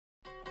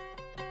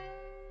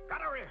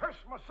rehearse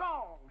my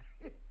song.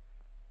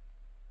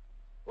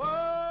 Whoa,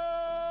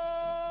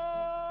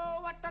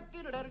 what the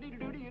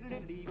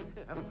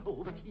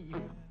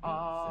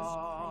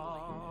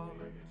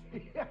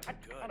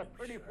kind of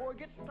pretty before it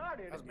gets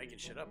started. I was making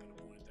shit up at a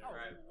point there. All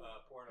right,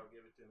 Porno,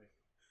 give it to me.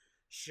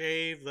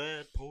 Shave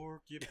that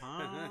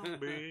porcupine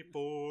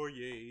before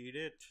you eat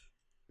it.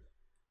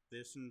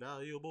 This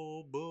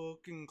invaluable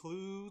book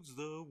includes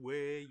the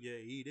way you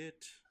eat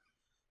it.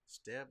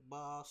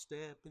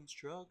 Step-by-step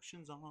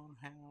instructions on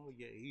how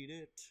you eat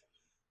it.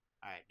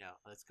 Alright, now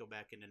let's go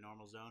back into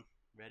normal zone.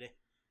 Ready?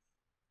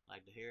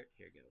 Like to hear it?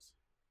 Here it goes.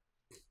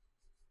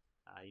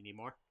 You need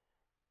more?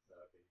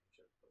 Okay,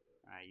 shut the fuck up.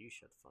 Alright, you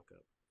shut the fuck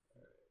up.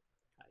 Alright.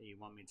 You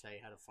want me to tell you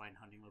how to find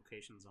hunting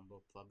locations on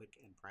both public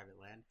and private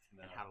land?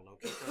 No. And how to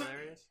locate those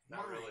areas?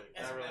 Not really.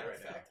 As Not a really matter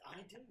right of fact, now.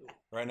 I do.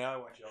 Right now, I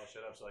want you all to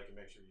shut up so I can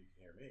make sure you can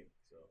hear me.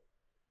 So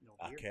No,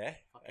 Okay,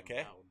 fucking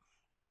okay. loud.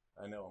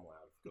 I know I'm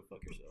loud. Go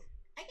fuck yourself.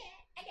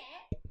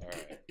 All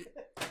right.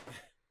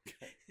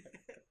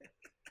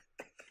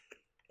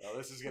 Oh,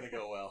 this is gonna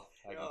go well.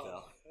 I can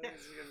tell.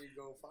 This is gonna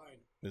go fine.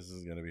 This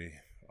is gonna be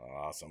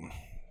awesome.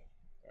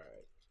 All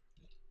right.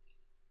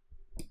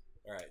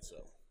 All right. So.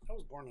 I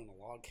was born in a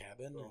log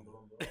cabin. Boom,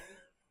 boom, boom.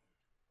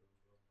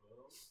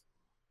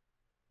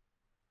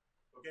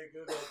 Okay,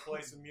 Google,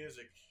 play some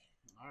music.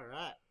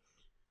 Alright.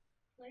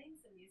 Playing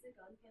some music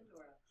on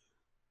Pandora.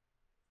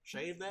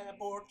 Shave that I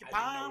porcupine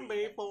didn't know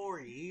he had- before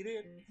you eat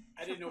it.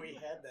 I didn't know he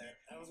had that.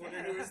 I was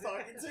wondering who he was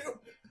talking to.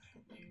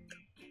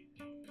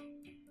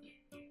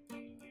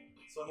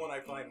 Someone I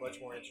find much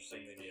more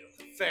interesting than you.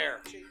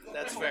 Fair.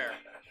 That's fair.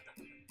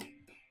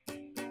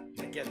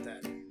 I get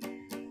that.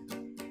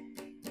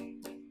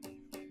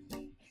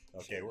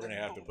 Okay, we're gonna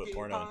have to put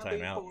Porno in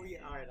timeout.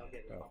 Alright, I'll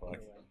get it. Oh, fuck.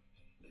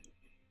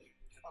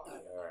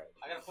 All right.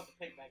 I gotta put the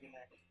pig back in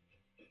there.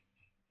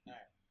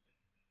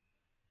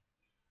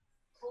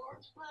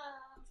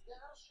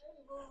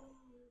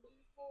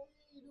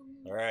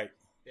 All right,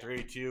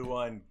 3, 2,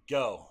 1,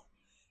 go.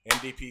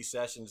 MDP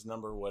sessions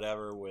number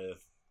whatever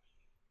with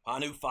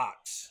Honu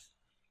Fox,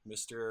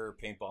 Mr.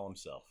 Paintball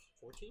himself.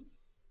 14?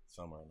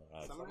 Somewhere in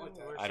there. Something like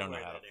that. I don't know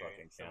how to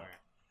fucking count.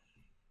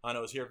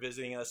 Hano's here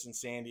visiting us in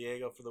San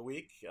Diego for the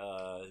week.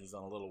 He's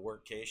on a little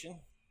workcation.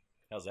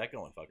 How's that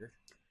going, fucker?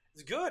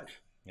 It's good.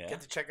 Yeah,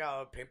 Get to check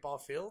out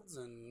paintball fields,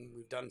 and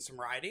we've done some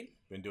riding.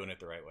 been doing it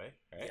the right way,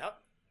 right? Yep.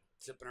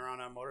 Zipping around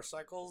on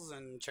motorcycles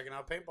and checking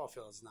out paintball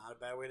fields. Not a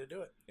bad way to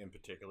do it. In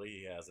particular,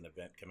 he has an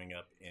event coming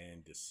up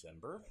in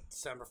December.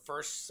 December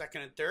 1st,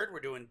 2nd, and 3rd, we're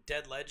doing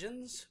Dead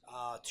Legends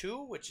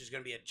 2, which is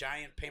going to be a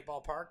giant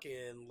paintball park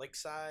in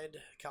Lakeside,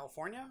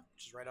 California,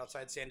 which is right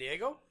outside San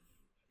Diego.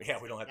 Yeah,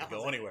 we don't have to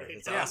go anywhere.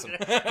 It's Yeah. awesome.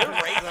 Right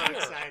I'm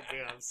here. excited,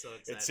 dude. I'm so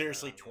excited. It's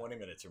seriously about it. 20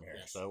 minutes from here,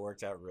 Yes. so it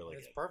worked out really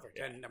It's good. perfect.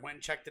 Yeah. And I went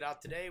and checked it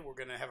out today. We're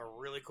gonna have a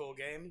really cool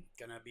game.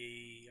 I'm gonna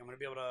be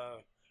able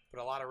to put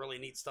a lot of really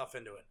neat stuff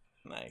into it.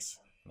 Nice,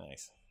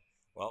 nice.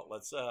 Well,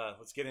 let's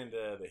get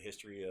into the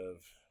history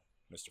of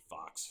Mr.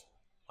 Fox.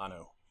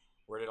 Hanu,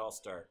 where did it all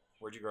start?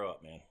 Where'd you grow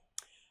up, man?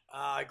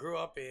 I grew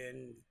up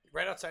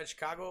right outside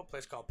Chicago, a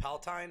place called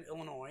Palatine,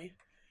 Illinois.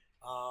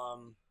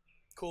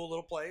 Cool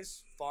little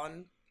place,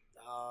 fun.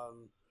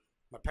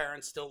 My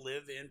parents still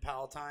live in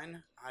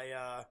Palatine.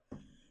 I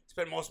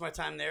spent most of my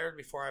time there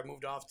before I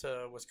moved off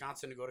to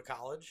Wisconsin to go to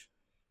college,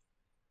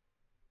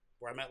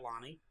 where I met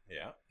Lonnie.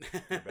 Yeah,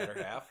 your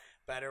better half.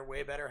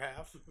 Way better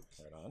half.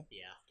 Right on.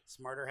 Yeah.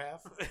 Smarter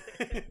half.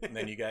 And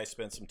then you guys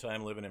spent some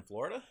time living in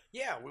Florida?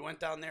 Yeah, we went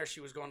down there. She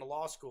was going to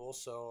law school,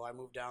 so I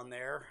moved down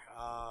there.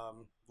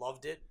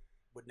 Loved it.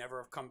 Would never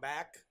have come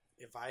back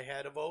if I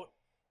had a vote.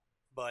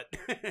 But,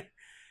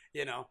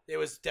 it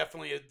was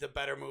definitely the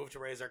better move to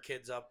raise our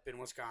kids up in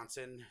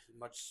Wisconsin.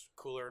 Much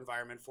cooler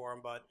environment for them,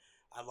 but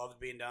I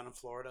loved being down in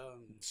Florida.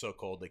 And It's so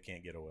cold they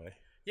can't get away.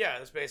 yeah,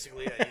 that's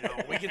basically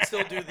it. We can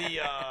still do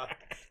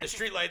the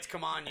street lights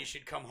come on, you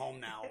should come home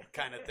now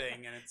kind of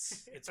thing, and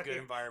it's a good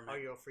environment.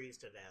 Or you'll freeze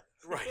to death.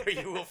 Right, or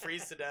you will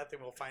freeze to death,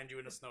 and we'll find you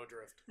in a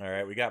snowdrift. All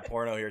right, we got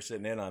Porno here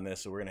sitting in on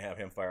this, so we're going to have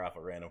him fire off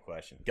a random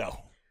question. Go.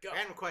 Go.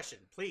 Random question.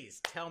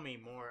 Please tell me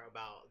more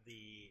about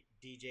the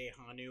DJ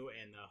Hanu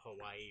and the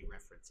Hawaii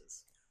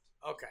references.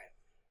 Okay.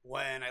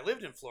 When I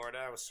lived in Florida,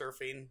 I was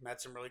surfing,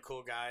 met some really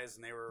cool guys,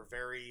 and they were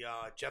very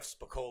Jeff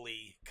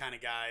Spicoli kind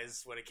of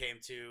guys when it came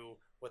to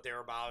what they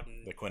were about.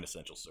 And The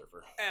quintessential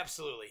surfer.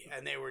 absolutely.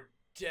 And they were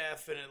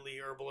definitely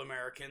herbal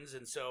Americans.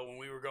 And so when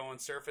we were going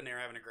surfing, they were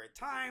having a great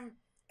time.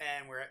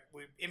 And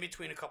we in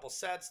between a couple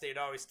sets, they'd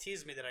always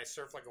tease me that I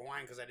surfed like a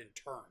Hawaiian because I didn't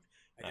turn.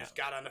 I just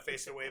got on the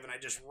face of the wave and I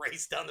just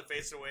raced down the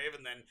face of the wave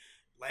and then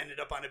landed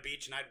up on the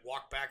beach and I'd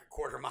walk back a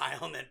quarter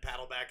mile and then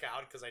paddle back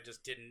out because I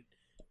just didn't,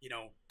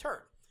 turn.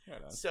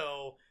 Right on.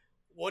 So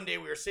one day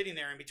we were sitting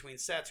there in between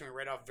sets and we were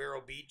right off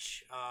Vero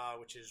Beach,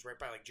 which is right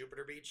by like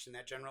Jupiter Beach in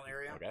that general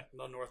area, Okay. a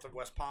little north of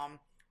West Palm.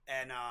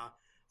 And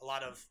a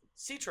lot of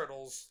sea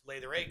turtles lay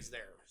their eggs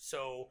there.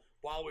 So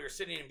while we were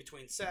sitting in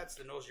between sets,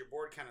 the nose of your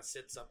board kind of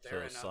sits up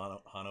there. So and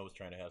Hana was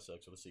trying to have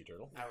sex with a sea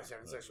turtle. I was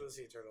having sex with a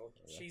sea turtle.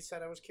 She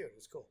said I was cute. It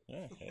was cool.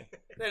 Yeah, okay.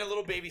 Then a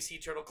little baby sea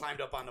turtle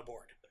climbed up on the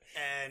board.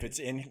 And if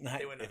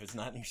it's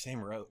not in your same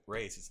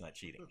race, it's not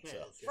cheating. So.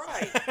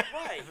 Right.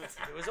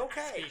 It was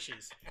okay.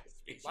 Species.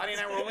 Lonnie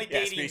and I were only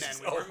dating then.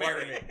 We weren't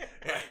married.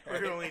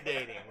 We're only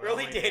dating. We're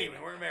only dating.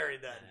 We weren't married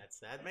then.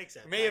 That makes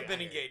sense. We may have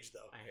been engaged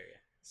though. I hear you.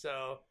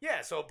 So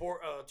yeah, so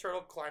a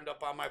turtle climbed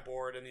up on my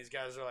board, and these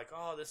guys are like,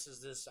 "Oh, this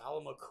is this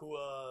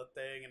Alamakua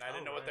thing," and I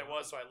didn't know what that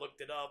was, so I looked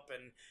it up,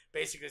 and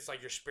basically it's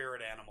like your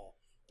spirit animal,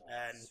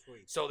 and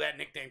so that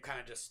nickname kind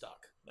of just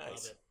stuck.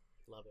 Nice,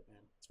 love it,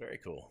 man. It's very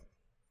cool.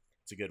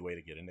 It's a good way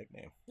to get a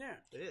nickname. Yeah,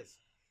 it is.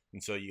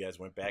 And so you guys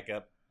went back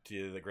up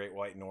to the Great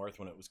White North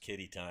when it was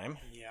kiddie time.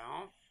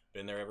 Yeah,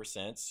 been there ever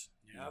since.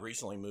 Yep. You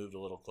recently moved a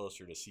little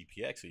closer to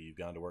CPX, who you've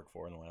gone to work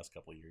for in the last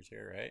couple of years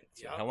here, right?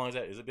 So yep. How long is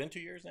that? Has it been 2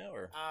 years now,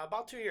 or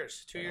about 2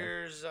 years? 2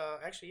 years.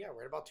 Actually, yeah,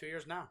 we're at about 2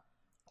 years now.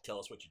 Tell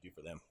us what you do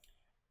for them.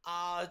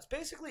 It's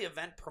basically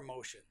event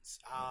promotions.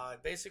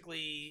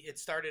 Basically, it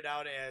started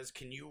out as,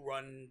 can you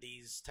run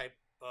these type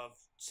of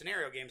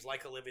scenario games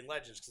like a Living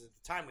Legends? Because at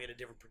the time we had a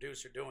different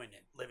producer doing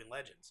it, Living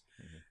Legends,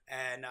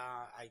 and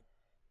I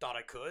thought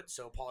I could.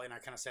 So Paulie and I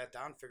kind of sat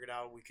down, figured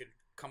out we could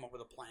come up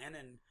with a plan,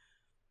 and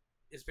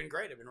it's been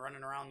great. I've been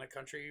running around the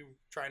country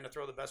trying to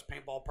throw the best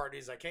paintball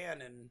parties I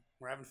can, and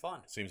we're having fun.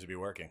 Seems to be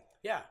working.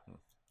 Yeah.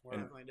 It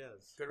definitely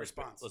does. Good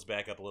response. Let's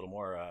back up a little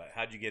more.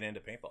 How'd you get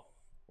into paintball?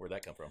 Where'd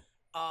that come from?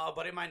 A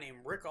buddy of mine named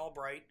Rick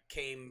Albright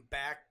came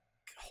back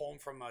home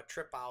from a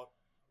trip out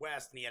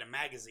west, and he had a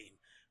magazine,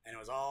 and it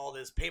was all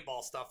this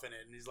paintball stuff in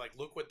it. And he's like,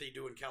 look what they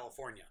do in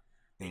California.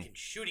 They can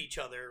shoot each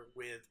other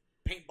with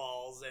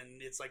paintballs,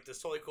 and it's like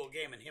this totally cool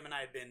game. And him and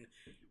I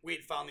we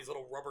had found these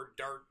little rubber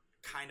dart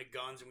kind of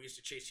guns, and we used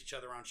to chase each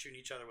other around shooting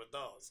each other with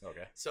those.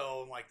 Okay.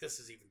 So I'm like, this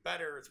is even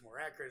better. It's more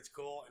accurate. It's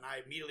cool. And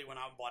I immediately went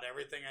out and bought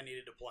everything I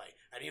needed to play.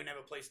 I didn't even have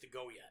a place to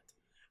go yet.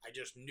 I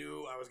just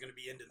knew I was going to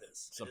be into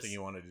this. Something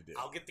you wanted to do.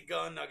 I'll get the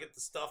gun, I'll get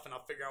the stuff, and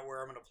I'll figure out where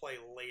I'm going to play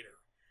later.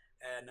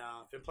 And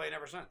I've been playing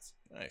ever since.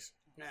 Nice.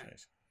 Yeah.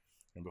 Nice.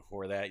 And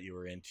before that, you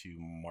were into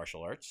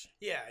martial arts?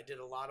 Yeah, I did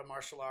a lot of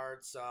martial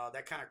arts.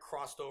 That kind of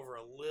crossed over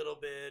a little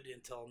bit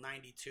until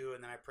 92,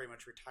 and then I pretty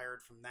much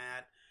retired from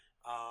that.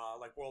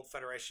 Like World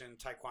Federation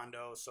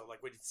Taekwondo, so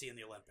like what you'd see in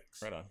the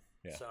Olympics. Right on.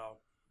 Yeah. So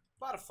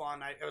a lot of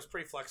fun. I was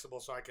pretty flexible,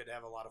 so I could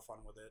have a lot of fun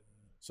with it.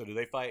 So do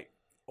they fight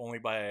only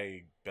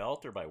by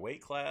belt or by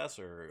weight class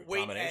or weight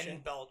combination?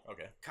 And belt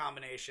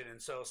combination.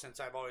 And so since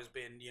I've always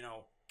been,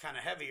 kind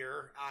of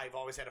heavier, I've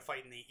always had to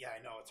fight in the. Yeah,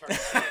 I know it's hard to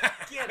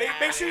see.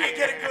 Make sure you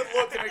get a good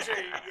look and make sure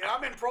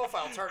I'm in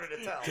profile. It's harder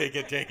to tell. Take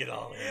it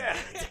all in. Yeah,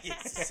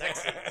 it's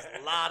sexy. There's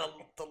a lot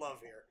to love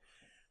here.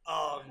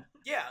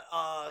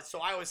 So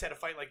I always had to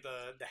fight like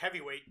the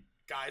heavyweight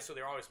guys, so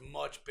they're always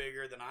much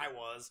bigger than I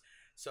was.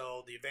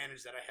 So the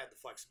advantage that I had the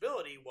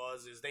flexibility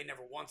is they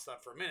never once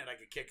thought for a minute I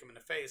could kick them in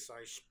the face. So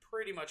I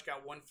pretty much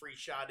got one free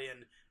shot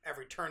in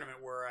every tournament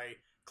where I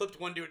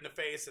clipped one dude in the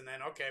face, and then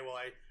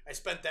I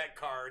spent that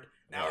card.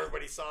 Now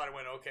everybody saw it and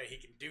went, okay, he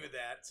can do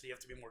that. So you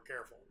have to be more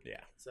careful.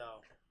 Yeah. So,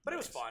 but it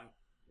was fun.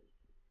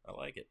 I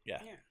like it.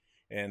 Yeah.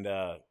 And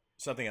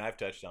something I've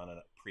touched on in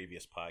a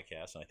previous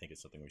podcast, and I think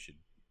it's something we should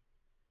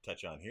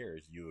touch on here,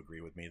 is you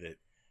agree with me that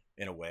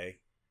in a way,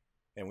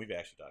 and we've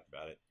actually talked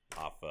about it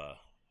off,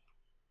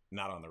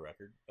 not on the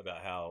record,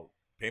 about how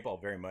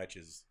paintball very much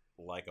is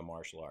like a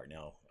martial art.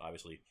 Now,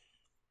 obviously,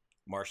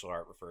 martial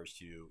art refers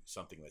to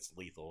something that's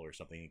lethal or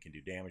something that can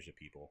do damage to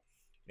people.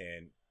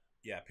 And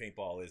yeah,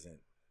 paintball isn't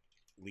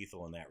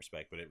lethal in that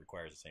respect, but it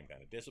requires the same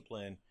kind of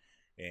discipline.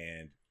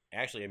 And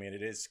actually, I mean,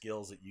 it is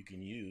skills that you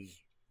can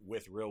use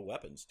with real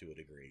weapons to a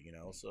degree,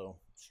 so.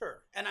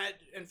 Sure. And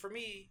for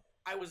me,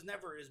 I was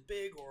never as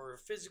big or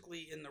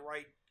physically in the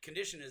right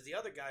condition as the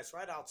other guy, so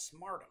I'd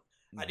outsmart them.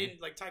 I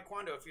didn't like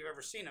Taekwondo. If you've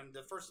ever seen them,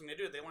 the first thing they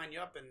do, they line you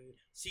up and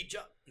see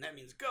jump, and that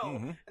means go,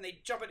 and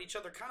they jump at each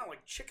other kind of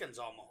like chickens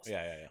almost.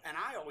 Yeah. And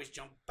I always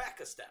jump back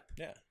a step.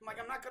 Yeah. I'm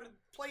like, I'm not going to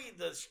play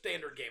the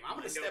standard game. I'm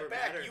going to step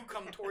back. You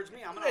come towards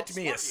me. I'm going to let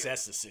me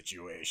assess the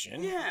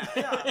situation. Yeah.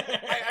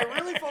 I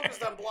really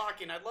focused on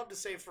blocking. I'd love to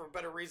say for a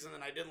better reason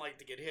than I didn't like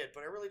to get hit,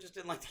 but I really just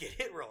didn't like to get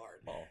hit real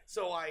hard. Oh.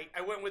 So I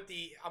went with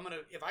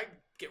if I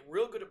get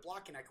real good at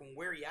blocking, I can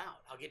wear you out.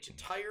 I'll get you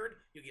tired.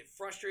 You get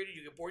frustrated.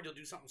 You get bored. You'll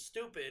do something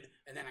stupid,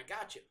 and then I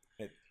got you.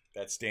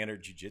 That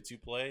standard jiu-jitsu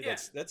play,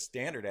 that's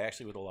standard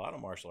actually with a lot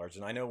of martial arts.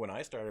 And I know when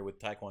I started with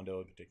Taekwondo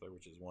in particular,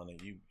 which is one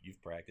that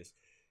you've practiced,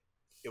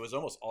 it was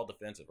almost all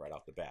defensive right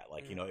off the bat.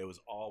 Like, it was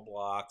all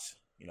blocks,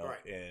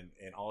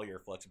 and all your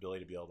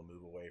flexibility to be able to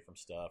move away from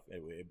stuff.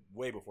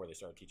 Way before they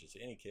started teaching us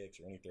any kicks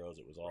or any throws,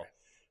 it was all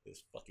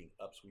this fucking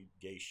upsweep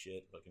gay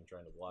shit, fucking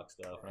trying to block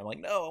stuff. And I'm like,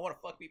 no, I want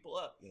to fuck people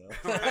up, I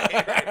want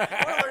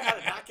to learn how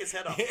to not get his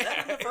head off. Is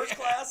that in the first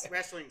class?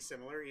 Wrestling's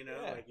similar, you know,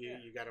 like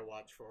you got to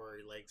watch for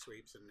leg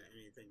sweeps and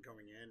anything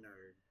coming in,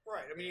 or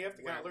right. I mean, you have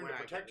to kind of learn to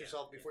protect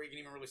yourself before you can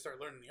even really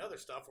start learning the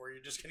other stuff, or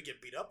you're just going to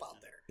get beat up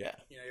out there. Yeah,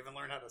 you know, you haven't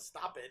learned how to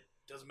stop it.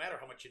 Doesn't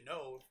matter how much you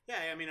know.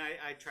 Yeah, I mean,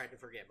 I tried to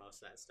forget most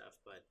of that stuff,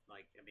 but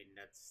like, I mean,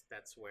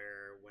 that's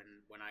where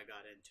when I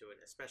got into it,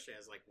 especially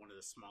as like one of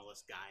the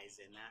smallest guys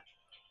in that.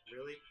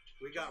 Really,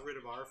 we got rid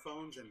of our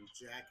phones and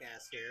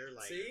jackass hair.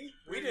 Like, see,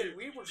 we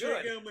were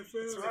good. My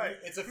phone. That's right.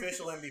 It's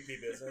official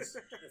MVP business.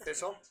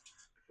 Official.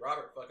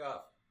 Robert, fuck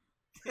off.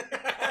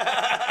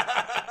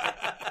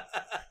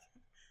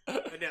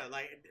 But no,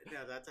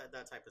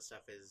 that type of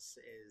stuff is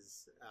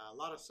a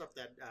lot of stuff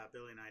that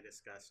Billy and I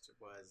discussed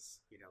was,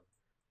 you know,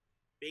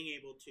 being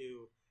able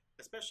to,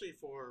 especially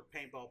for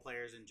paintball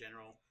players in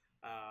general,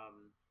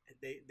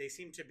 they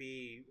seem to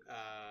be.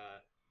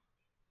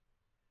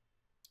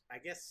 I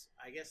guess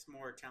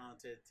more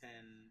talented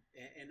than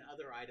in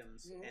other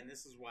items, and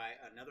this is why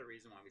another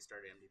reason why we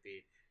started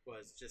MDP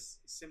was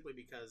just simply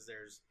because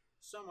there's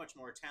so much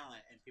more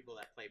talent in people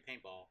that play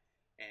paintball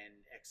and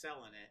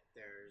excel in it.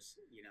 There's,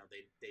 you know,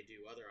 they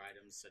do other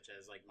items such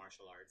as like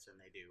martial arts, and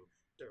they do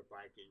dirt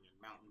biking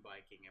and mountain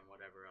biking and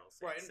whatever else.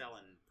 They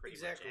excel in pretty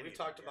much anything. We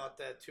talked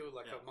about that too,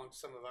 like amongst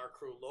some of our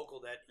crew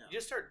local. That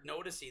you just start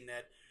noticing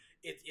that.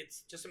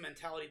 It's just a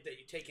mentality that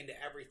you take into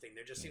everything.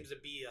 There just seems to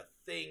be a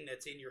thing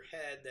that's in your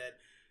head that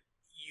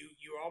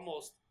you're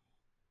almost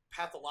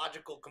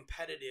pathological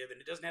competitive, and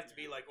it doesn't have to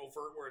be like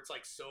overt where it's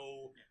like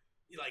so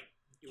like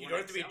you don't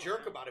have to be a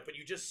jerk about it, but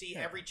you just see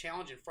every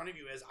challenge in front of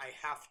you as I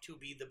have to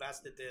be the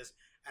best at this,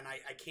 and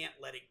I can't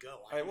let it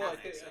go. I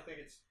think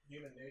it's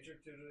human nature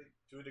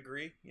to a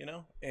degree, you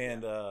know,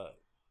 and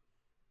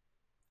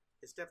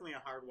it's definitely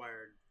a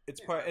hardwired.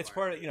 It's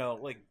part of, you know,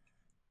 like.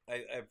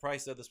 I've probably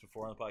said this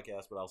before on the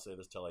podcast, but I'll say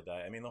this till I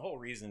die. I mean, the whole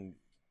reason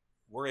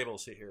we're able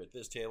to sit here at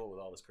this table with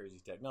all this crazy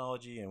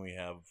technology and we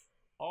have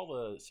all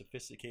the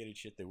sophisticated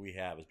shit that we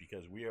have is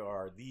because we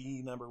are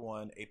the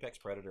 #1 apex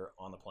predator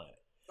on the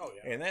planet. Oh,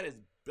 yeah. And that is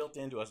built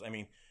into us. I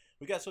mean,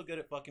 we got so good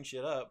at fucking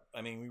shit up.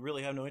 I mean, we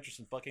really have no interest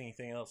in fucking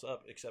anything else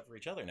up except for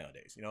each other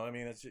nowadays. You know, I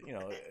mean, it's, you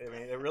know, I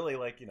mean, it really,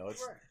 like, you know,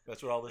 it's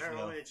that's what all this, our you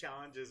know. only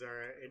challenges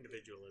are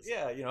individualism.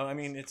 Yeah, you know, I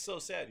mean, it's so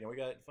sad. You know, we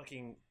got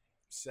fucking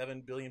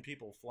 7 billion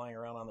people flying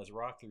around on this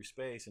rock through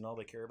space, and all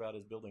they care about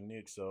is building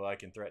nukes so I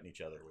can threaten each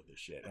other with this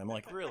shit. And I'm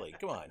like, really?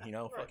 Come on, you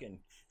know, fucking.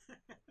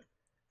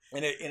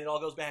 And it all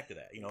goes back to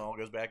that, you know, it all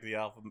goes back to the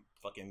alpha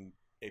fucking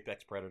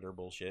apex predator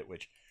bullshit,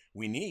 which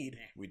we need.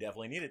 We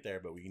definitely need it there,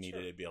 but we need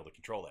it to be able to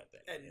control that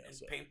thing. And, and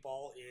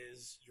paintball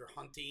is you're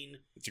hunting.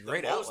 It's a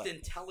great the most outlet.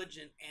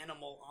 intelligent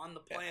animal on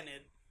the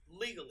planet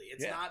legally.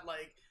 It's not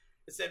like.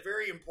 It's that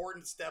very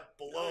important step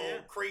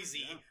below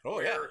crazy. Oh,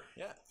 where,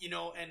 yeah. You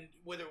know, and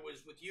whether it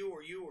was with you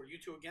or you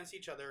two against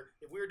each other,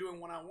 if we were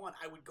doing one-on-one,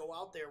 I would go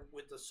out there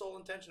with the sole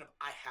intention of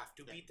I have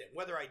to beat them.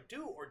 Whether I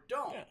do or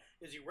don't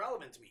is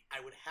irrelevant to me.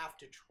 I would have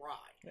to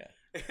try. Yeah.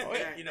 Oh,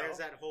 yeah. You know, there's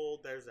that whole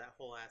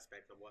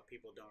aspect of what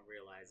people don't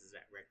realize is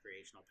that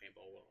recreational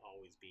paintball will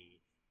always be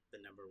the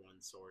 #1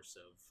 source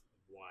of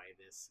why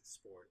this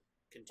sport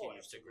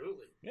continues to grow.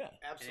 Yeah,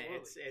 absolutely.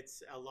 And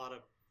it's a lot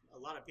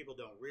of people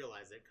don't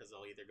realize it because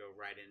they'll either go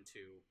right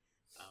into,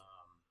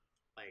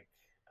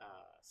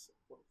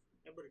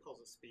 everybody calls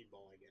it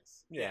speedball, I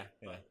guess. Yeah.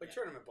 Like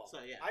tournament ball. So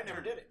I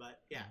never did it, but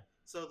yeah.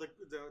 So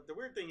the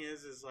weird thing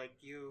is like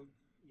you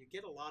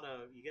get a lot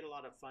of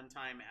fun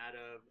time and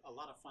a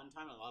lot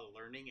of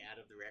learning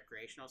out of the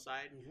recreational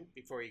side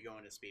before you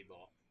go into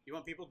speedball. You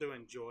want people to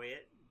enjoy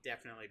it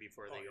definitely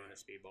before they go into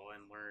speedball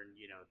and learn,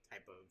 you know,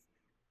 type of,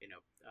 you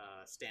know,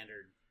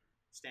 standard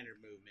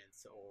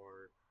movements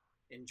or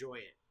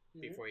enjoy it.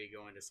 Before you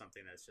go into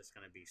something that's just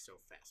going to be so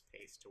fast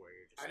paced to where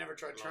you're just. I never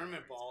tried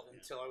tournament ball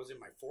until I was in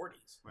my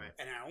 40s, right?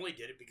 And I only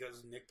did it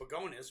because Nick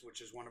Pagonis, which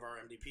is one of our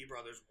MDP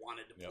brothers,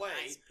 wanted to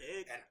play,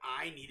 and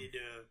I needed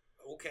to.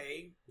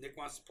 Okay, Nick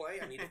wants to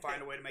play. I need to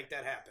find a way to make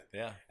that happen.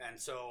 Yeah.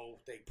 And so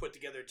they put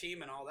together a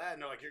team and all that,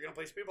 and they're like, "You're going to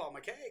play speedball." I'm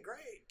like, "Hey,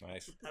 great.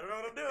 Nice. I don't know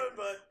what I'm doing,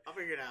 but I'll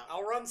figure it out.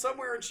 I'll run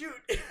somewhere and shoot."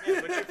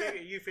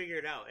 But you figure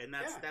it out, and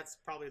that's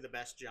probably the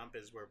best jump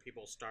is where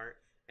people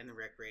start. In the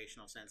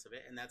recreational sense of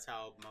it, and that's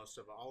how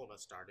all of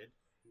us started.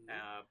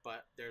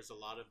 But there's a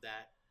lot of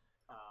that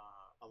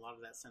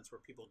sense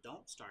where people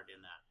don't start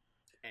in that,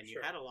 and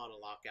you had a lot of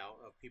lockout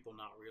of people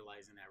not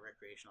realizing that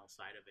recreational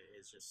side of it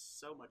is just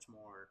so much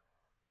more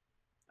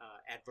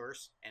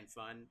adverse and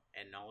fun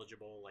and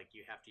knowledgeable. Like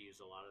you have to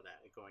use a lot of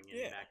that going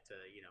in back to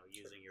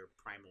using your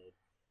primal.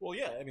 Well,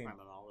 yeah, I mean,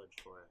 primal knowledge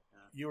for it.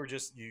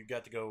 You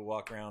got to go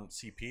walk around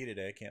CP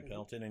today, Camp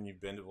Pendleton, and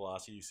you've been to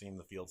Velocity. You've seen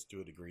the fields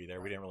to a degree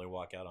there. We didn't really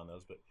walk out on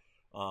those, but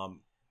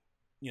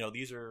you know,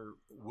 these are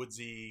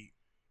woodsy,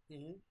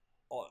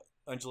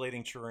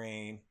 undulating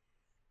terrain,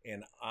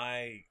 and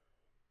I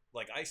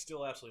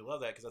still absolutely love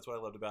that because that's what I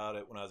loved about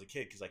it when I was a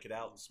kid because I could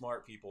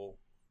outsmart people.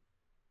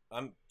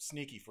 I'm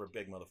sneaky for a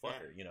big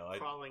motherfucker, you know.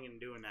 Crawling and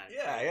doing that.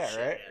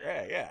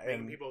 Yeah.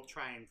 And people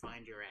try and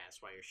find your ass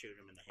while you're shooting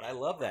them in the head. I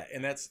love that,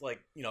 and that's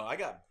like, you know, I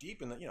got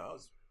deep in the,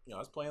 I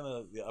was playing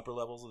the upper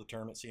levels of the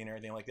tournament scene and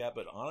everything like that.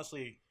 But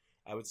honestly,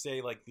 I would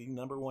say like the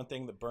number one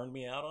thing that burned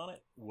me out on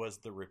it was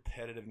the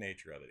repetitive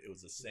nature of it. It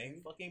was the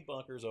same fucking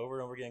bunkers over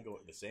and over again,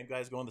 the same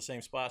guys going the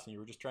same spots, and you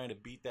were just trying to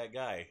beat that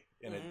guy.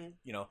 And it,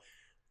 you know,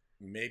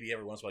 maybe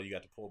every once in a while you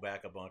got to pull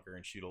back a bunker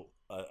and shoot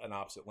an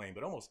opposite lane,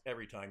 but almost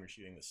every time you're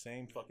shooting the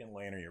same fucking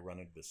lane or you're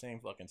running to the same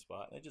fucking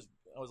spot. And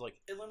I was like,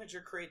 it limits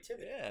your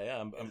creativity.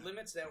 Yeah. It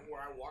limits that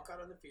where I walk out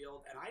on the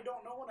field and I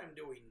don't know what I'm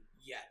doing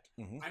yet.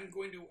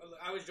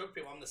 I always joke to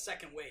people, I'm the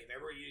second wave.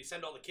 You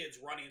send all the kids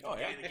running at the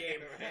beginning of the game,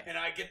 and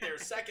I get there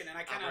second, and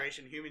I kind of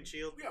Operation Human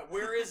Shield. Yeah,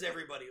 where is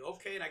everybody?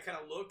 Okay, and I kind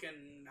of look,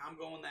 and I'm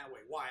going that way.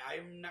 Why?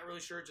 I'm not really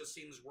sure. It just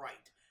seems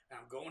right. And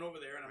I'm going over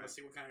there, and I'm gonna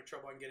see what kind of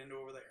trouble I can get into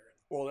over there.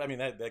 Well, I mean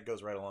that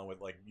goes right along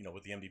with, like, you know,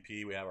 with the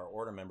MDP, we have our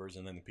order members,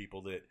 and then the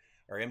people that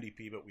are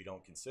MDP but we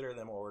don't consider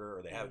them order,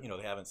 or they have, you know,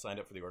 they haven't signed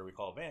up for the order, we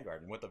call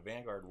Vanguard. And what the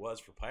Vanguard was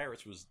for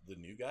Pirates was the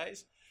new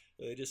guys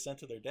they just sent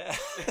to their dad.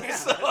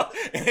 So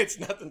it's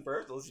nothing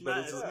personal. It's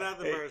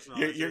nothing personal.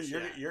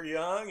 You're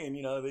young, and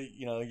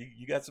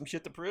you got some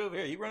shit to prove.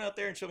 Here, you run out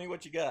there and show me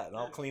what you got, and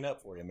I'll clean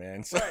up for you,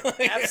 man. So,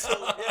 right.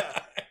 Absolutely,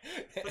 yeah.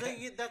 But then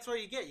that's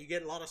what you get. You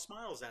get a lot of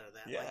smiles out of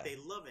that. Yeah. Like, they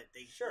love it.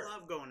 They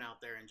love going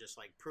out there and just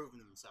like proving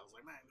themselves.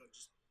 Like, man, go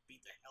just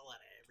beat the hell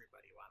out of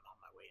everybody while I'm on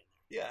my way in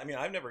there. Yeah, I mean,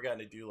 I've never gotten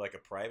to do like a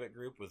private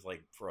group with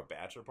like for a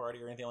bachelor party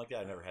or anything like that.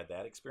 I've never had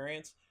that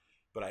experience,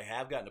 but I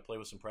have gotten to play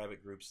with some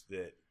private groups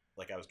that,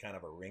 like, I was kind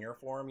of a ringer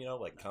for them, you know,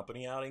 like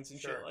company outings and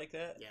shit like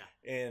that.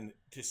 Yeah. And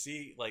to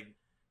see, like,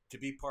 to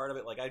be part of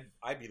it, like,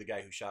 I'd be the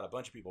guy who shot a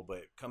bunch of people,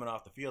 but coming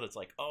off the field, it's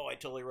like, oh, I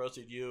totally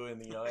roasted you,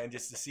 and and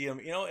just to see them,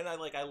 and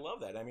I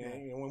love that. I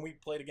mean, when we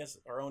played against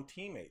our own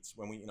teammates,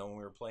 when we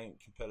were playing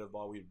competitive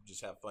ball, we'd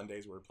just have fun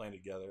days where we're playing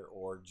together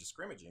or just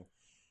scrimmaging,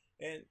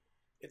 and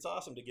it's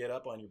awesome to get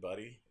up on your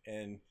buddy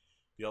and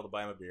be able to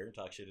buy him a beer and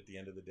talk shit at the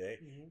end of the day,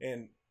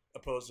 and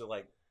opposed to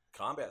like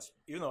combat.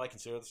 Even though I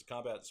consider this a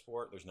combat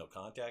sport, there's no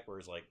contact.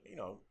 Whereas, like,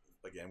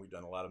 again, we've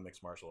done a lot of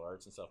mixed martial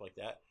arts and stuff like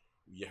that.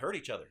 You hurt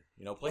each other,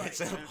 play it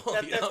simple.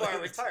 That's why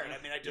I retired.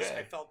 I mean,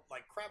 I felt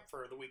like crap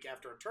for the week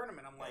after a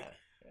tournament. I'm like,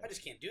 I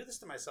just can't do this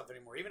to myself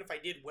anymore. Even if I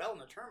did well in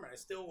the tournament, I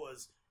still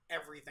was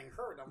everything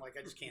hurt. I'm like,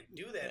 I just can't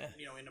do that,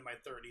 into my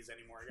 30s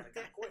anymore. I gotta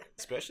kind of quit.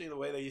 Especially the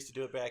way they used to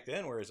do it back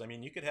then. Whereas, I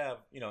mean, you could have,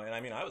 and I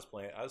mean, I was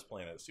playing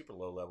at a super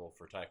low level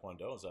for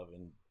Taekwondo and stuff,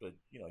 but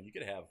you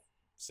could have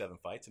 7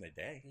 fights in a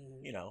day.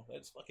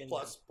 That's fucking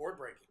plus board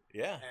breaking.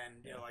 Yeah,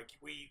 and like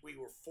we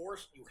were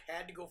forced. You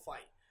had to go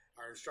fight.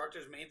 Our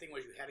instructor's main thing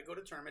was you had to go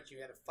to tournaments. You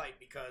had to fight,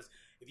 because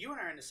if you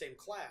and I are in the same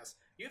class,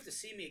 you have to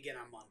see me again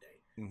on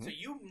Monday. So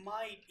you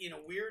might, in a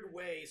weird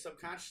way,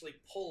 subconsciously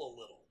pull a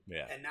little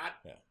and not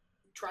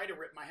try to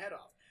rip my head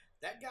off.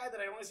 That guy that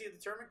I only see at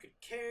the tournament could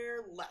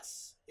care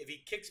less if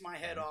he kicks my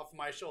head off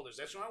my shoulders.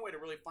 That's the only way to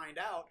really find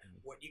out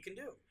what you can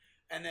do.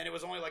 And then it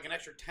was only like an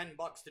extra $10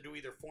 to do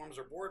either forms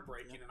or board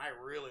breaking, and I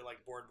really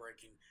like board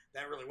breaking.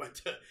 That really went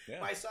to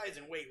my size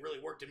and weight really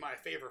worked in my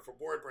favor for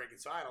board breaking,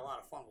 so I had a lot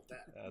of fun with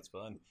that. That's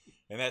fun,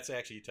 and that's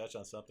actually, you touched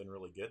on something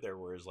really good there.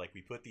 Whereas, like, we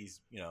put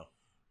these,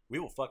 we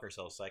will fuck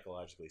ourselves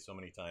psychologically so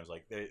many times.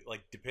 Like,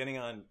 depending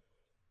on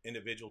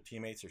individual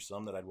teammates, there's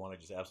some that I'd want to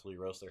just absolutely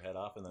roast their head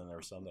off, and then there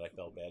were some that I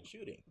felt bad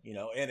shooting,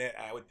 and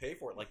I would pay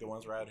for it. Like the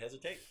ones where I would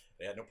hesitate,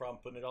 they had no problem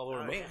putting it all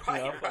over me,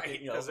 right?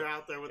 Because they're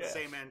out there with the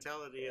same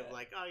mentality of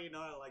like, oh,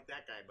 I like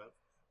that guy, but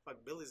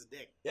fuck, Billy's a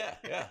dick. Yeah,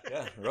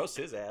 roast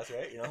his ass,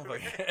 right?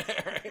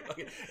 Right?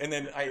 Okay. And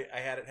then I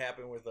had it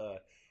happen with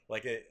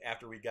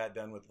after we got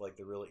done with like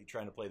the really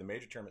trying to play the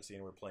major tournament scene,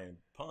 we were playing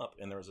Pump,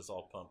 and there was this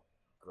all Pump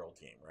girl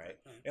team, right?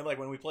 And like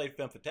when we played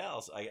Femme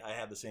Fatales, I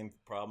had the same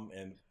problem.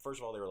 And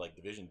first of all, they were like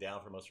division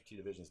down from us, or 2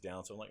 divisions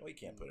down, so I'm like, we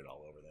can't put it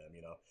all over them,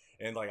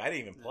 and like I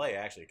didn't even play.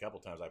 Actually, a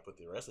couple times I put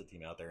the rest of the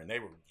team out there, and they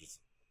were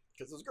just,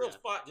 because those girls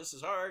fought just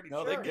as hard,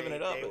 they're giving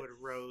it up. They would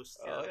roast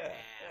their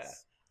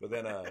ass. But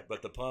then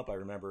but the Pump, I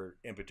remember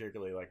in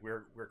particular, like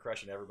we're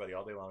crushing everybody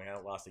all day long. We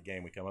hadn't lost a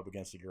game. We come up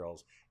against the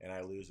girls, and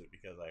I lose it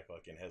because I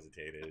fucking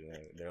hesitated, and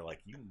they're like,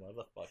 you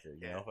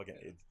motherfucker,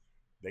 fucking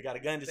they got a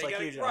gun just like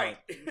you, John. Right.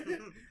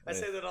 I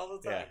say that all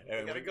the time. Yeah.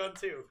 They got a gun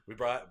too. We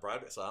brought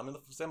it. So I'm in the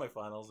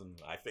semifinals, and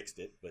I fixed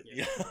it. But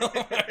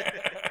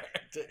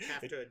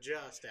have to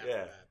adjust after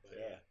that.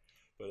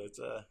 But But it's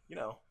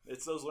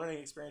it's those learning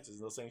experiences,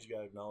 those things you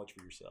got to acknowledge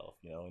for yourself,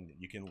 and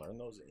you can learn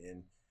those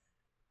in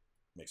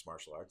mixed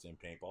martial arts and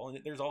paintball, and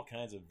there's all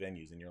kinds of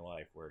venues in your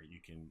life where you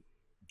can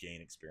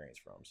gain experience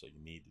from. So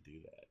you need to do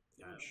that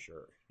for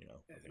sure.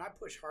 And I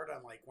push hard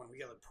on, like, when we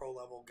got the pro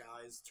level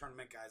guys,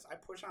 tournament guys, I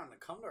push on to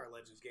come to our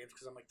Legends games,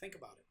 because I'm like, think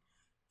about it.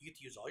 You get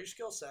to use all your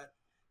skill set,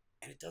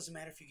 and it doesn't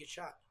matter if you get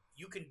shot.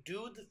 You can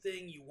do the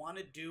thing you want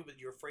to do, but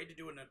you're afraid to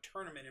do it in a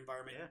tournament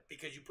environment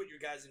because you put your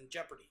guys in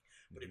jeopardy.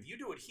 But if you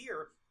do it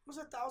here, there's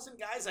 1,000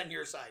 guys on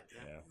your side.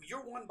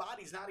 Your one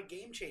body's not a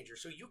game changer,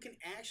 so you can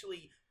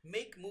actually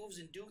make moves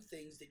and do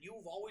things that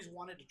you've always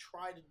wanted to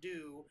try to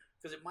do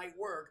because it might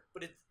work,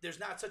 but there's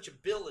not such a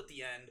bill at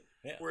the end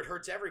where it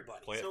hurts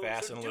everybody. Play it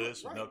fast and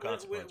loose with no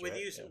consequence.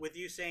 With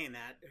you saying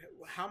that,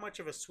 how much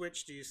of a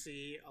switch do you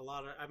see?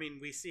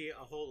 We see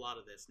a whole lot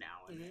of this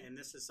now, and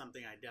this is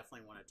something I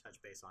definitely want to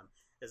touch base on.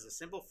 Is the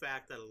simple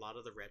fact that a lot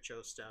of the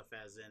retro stuff,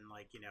 as in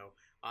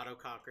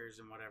autocockers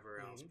and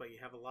whatever else, but you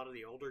have a lot of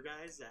the older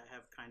guys that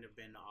have kind of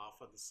been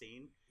off of the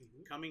scene,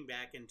 coming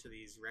back into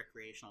these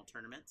recreational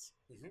tournaments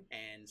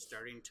and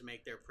starting to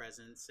make their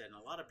presence, and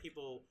a lot of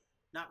people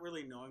not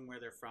really knowing where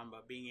they're from,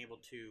 but being able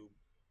to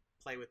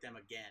play with them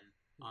again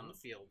on the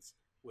fields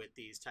with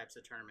these types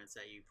of tournaments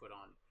that you put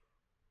on.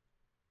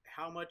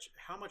 How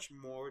much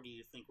more do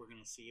you think we're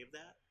going to see of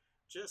that?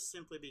 Just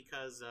simply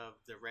because of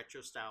the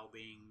retro style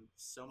being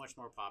so much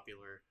more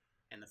popular,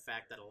 and the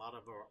fact that a lot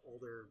of our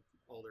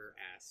older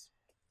ass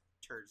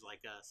turds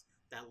like us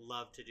that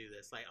love to do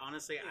this. Like,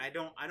 honestly, I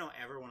don't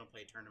ever want to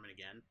play a tournament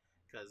again,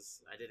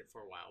 because I did it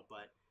for a while,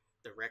 but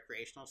the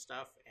recreational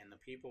stuff and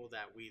the people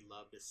that we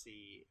love to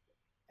see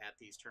at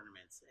these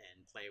tournaments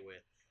and play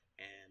with,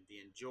 and the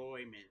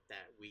enjoyment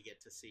that we get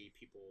to see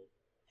people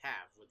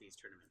have with these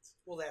tournaments.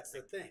 Well, that's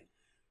the thing.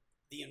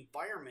 The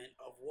environment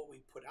of what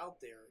we put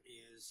out there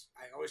is,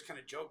 I always kind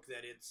of joke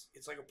that it's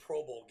like a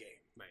Pro Bowl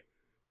game. Right.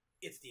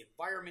 It's the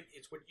environment.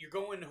 It's what you're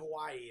going to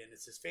Hawaii, and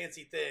it's this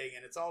fancy thing,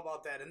 and it's all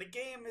about that. And the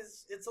game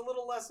it's a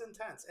little less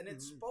intense, and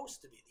it's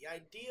supposed to be. The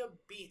idea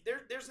being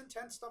there's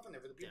intense stuff in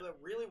there for the people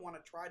that really want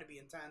to try to be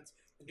intense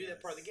and do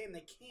that part of the game.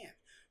 They can't.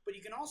 But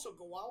you can also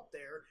go out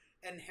there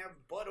and have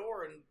Bud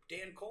Orr and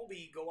Dan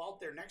Colby go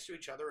out there next to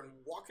each other and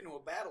walk into a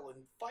battle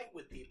and fight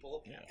with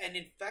people and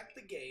infect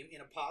the game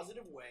in a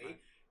positive way. Right.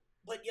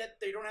 But yet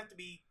they don't have to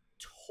be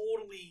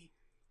totally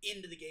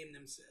into the game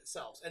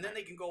themselves. And then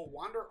they can go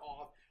wander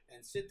off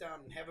and sit down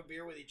and have a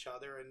beer with each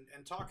other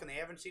and talk, and they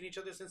haven't seen each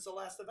other since the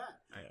last event.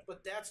 Right.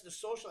 But that's the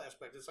social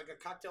aspect. It's like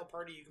a cocktail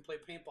party you can play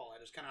paintball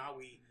at. It's kind of how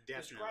we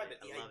describe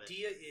it. The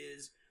idea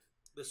is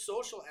the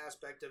social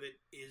aspect of it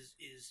is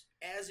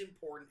as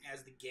important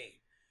as the game.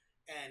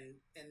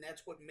 And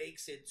that's what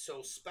makes it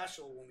so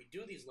special when we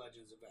do these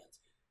Legends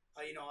events.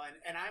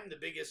 And I'm the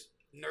biggest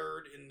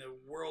nerd in the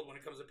world when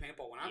it comes to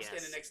paintball. When I'm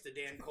standing next to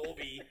Dan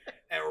Colby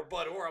or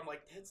Bud Orr, I'm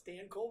like, that's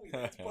Dan Colby,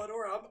 that's Bud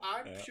Orr.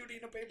 I'm shooting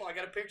a paintball. I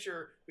got a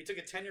picture. We took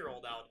a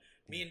 10-year-old out,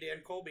 me and Dan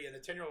Colby, and the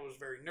 10-year-old was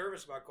very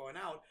nervous about going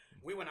out.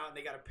 We went out and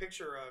they got a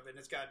picture of, and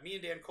it's got me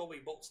and Dan Colby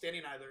both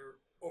standing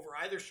over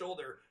either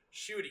shoulder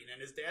shooting.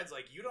 And his dad's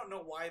like, you don't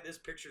know why this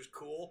picture's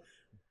cool,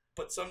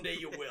 but someday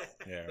you will.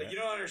 You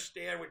don't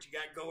understand what you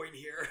got going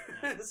here.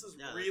 This is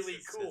really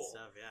cool. Good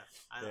stuff,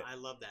 I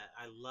love that.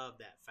 I love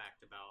that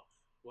fact about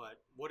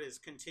what is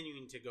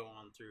continuing to go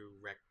on through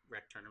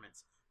rec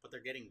tournaments, but they're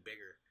getting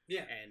bigger.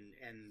 Yeah,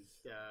 and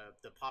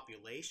the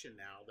population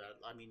now.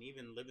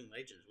 Even Living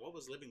Legends. What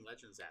was Living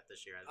Legends at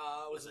this year?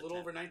 It was a little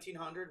over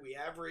 1,900. We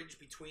averaged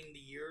between the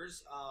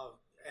years.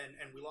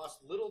 And we lost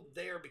a little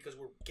there because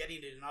we're getting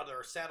it in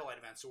other satellite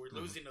events, so we're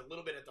losing a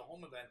little bit at the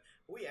home event.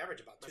 But we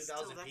average about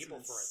 2,000 people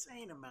for it.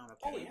 Insane amount of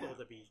people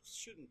to be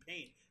shooting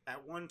paint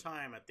at one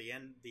time at the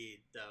end. The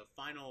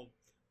final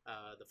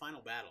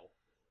battle.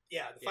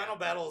 Yeah, the final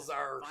battles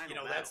are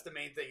that's the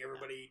main thing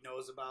everybody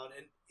knows about,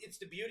 and it's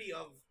the beauty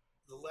of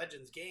the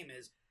Legends game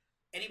is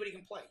anybody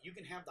can play. You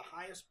can have the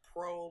highest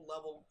pro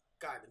level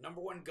guy, the number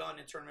one gun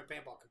in tournament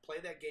paintball, can play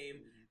that game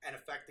and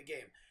affect the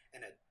game,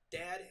 and a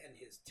dad and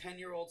his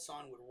 10-year-old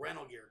son with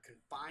rental gear can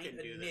find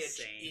a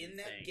niche in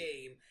that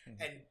game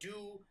and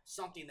do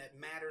something that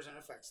matters and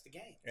affects the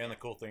game. And the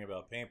cool thing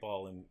about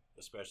paintball, and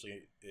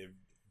especially it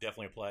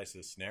definitely applies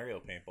to scenario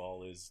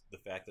paintball, is the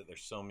fact that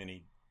there's so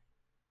many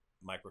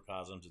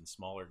microcosms and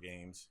smaller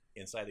games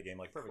inside the game.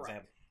 Like, for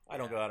example, I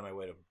don't go out of my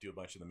way to do a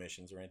bunch of the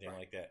missions or anything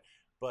like that.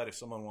 But if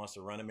someone wants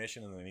to run a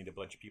mission and they need a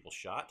bunch of people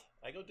shot,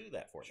 I go do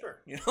that for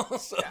them.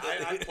 So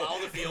I plow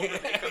the field and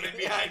they come in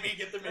behind me,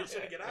 get the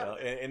mission, and get out.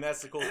 And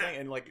that's the cool thing.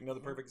 And like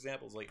another perfect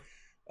example is like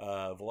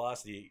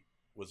Velocity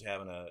was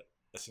having a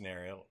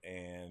scenario,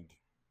 and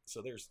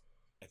so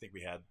I think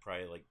we had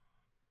probably like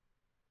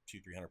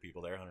 200-300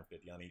 people there,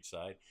 150 on each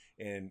side,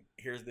 and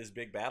here's this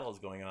big battle is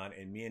going on,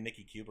 and me and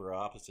Nikki Cuba are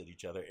opposite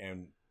each other,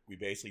 and we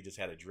basically just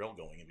had a drill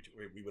going in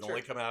between. We would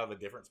only come out of a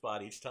different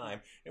spot each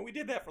time, and we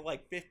did that for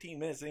like 15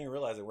 minutes. And you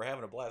realize that we're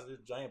having a blast. There's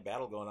a giant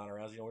battle going on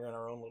around us. We're in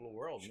our own little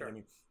world. I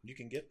mean, you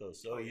can get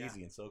those so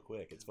easy and so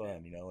quick. It's fun,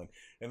 and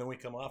then we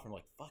come off and we're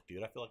like, fuck,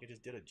 dude, I feel like I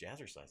just did a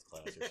jazzercise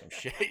class or some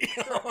shit.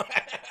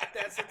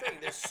 That's the thing.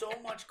 There's so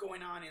much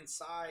going on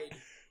inside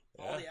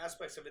all the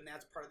aspects of it, and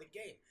that's part of the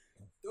game.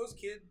 Those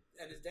kids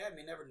and his dad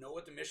may never know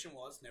what the mission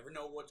was, never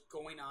know what's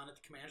going on at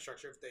the command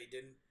structure if they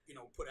didn't,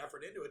 put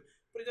effort into it.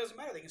 But it doesn't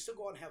matter. They can still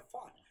go out and have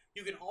fun.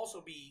 You can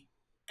also be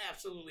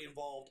absolutely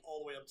involved all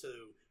the way up to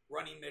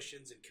running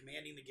missions and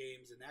commanding the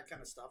games and that kind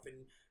of stuff. And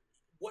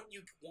what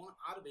you want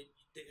out of it,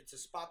 it's a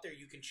spot there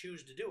you can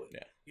choose to do it.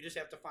 Yeah. You just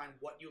have to find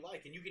what you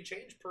like. And you can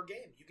change per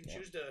game. You can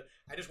choose to,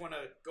 I just want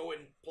to go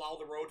and plow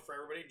the road for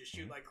everybody and just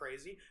shoot like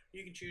crazy.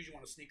 You can choose you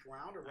want to sneak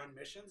around or run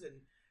missions,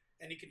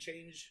 and you can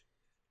change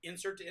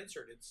insert to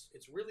insert.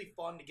 It's really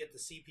fun to get to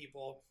see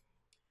people.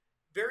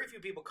 Very few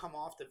people come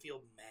off the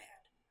field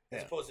mad.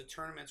 as opposed to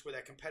tournaments where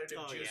that competitive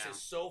juice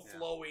is so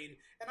flowing.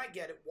 And I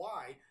get it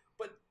why.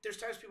 But there's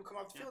times people come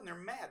off the field and they're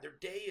mad. Their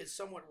day is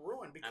somewhat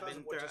ruined because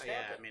of what just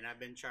happened. I mean, I've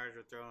been charged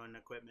with throwing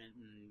equipment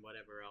and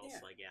whatever else.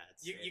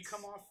 You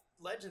come off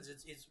Legends.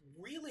 It's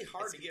really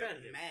hard to get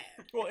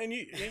mad. Well, and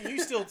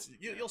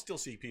you'll still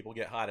see people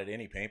get hot at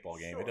any paintball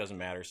game. Sure. It doesn't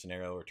matter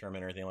scenario or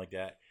tournament or anything like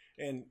that.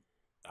 And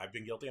I've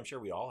been guilty. I'm sure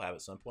we all have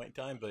at some point in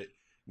time. But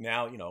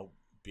now,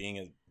 being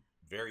a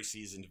very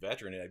seasoned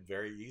veteran, I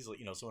very easily,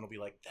 someone will be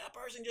like, "That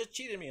person just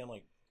cheated me." I'm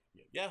like,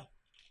 "Yeah."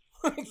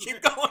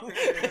 Keep going.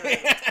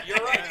 You're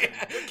right.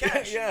 Good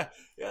catch. Yeah.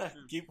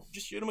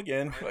 Just shoot him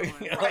again. Right.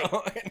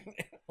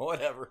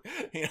 Whatever.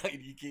 You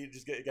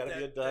just got to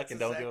be a duck and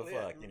don't give a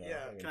fuck.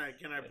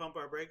 Can I pump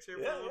our brakes here?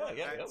 Yeah.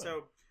 Right,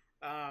 so,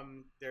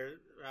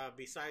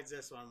 besides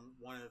this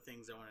one of the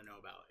things I want to know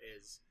about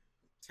is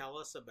tell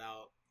us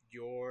about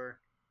your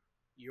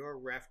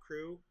ref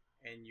crew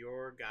and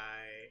your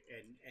guy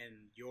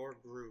and your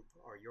group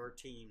or your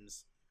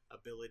team's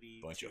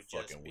ability bunch to of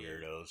fucking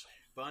weirdos.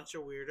 Bunch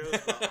of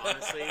weirdos, but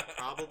honestly,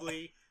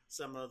 probably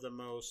some of the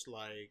most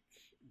like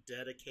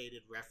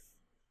dedicated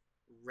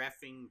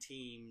reffing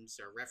teams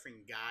or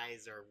reffing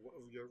guys or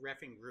your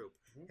reffing group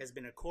has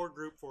been a core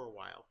group for a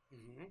while,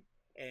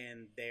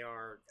 and they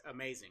are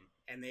amazing,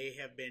 and they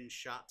have been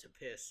shot to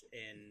piss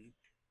in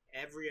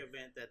every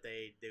event that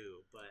they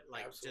do. But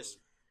like, absolutely. Just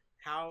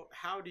how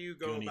do you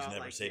go Goonies about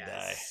never like say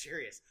die.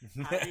 Serious?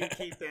 How do you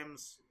keep them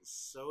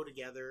so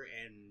together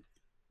and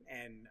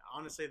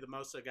honestly, the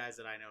most of the guys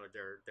that I know,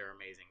 they're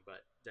amazing.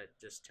 But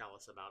just tell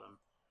us about them.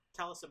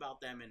 Tell us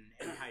about them and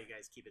how you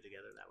guys keep it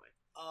together that way.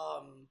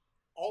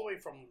 All the way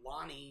from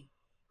Lonnie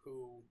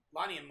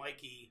and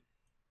Mikey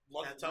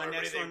love to tell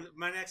everybody.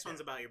 My next one's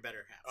about your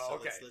better half. So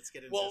okay. Let's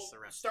get into the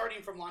rest.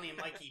 Starting from Lonnie and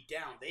Mikey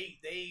down,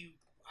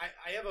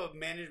 I have a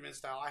management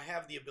style. I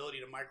have the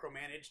ability to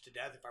micromanage to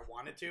death if I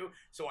wanted to.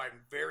 So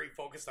I'm very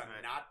focused on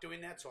not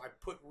doing that. So I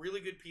put really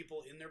good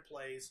people in their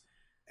place,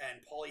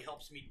 and Paulie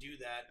helps me do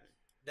that.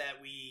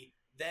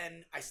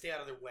 Then I stay out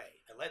of their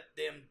way. I let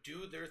them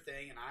do their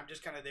thing, and I'm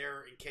just kind of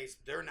there in case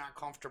they're not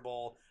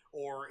comfortable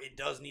or it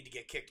does need to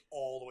get kicked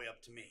all the way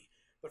up to me.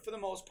 But for the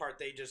most part,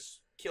 they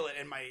just kill it.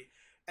 And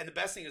the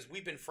best thing is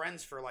we've been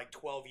friends for like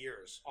 12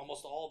 years.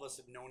 Almost all of us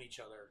have known each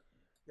other.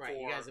 Right,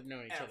 you guys have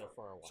known each other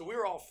for a while. So we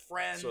were all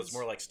friends. So it's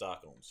more like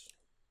Stockholm's.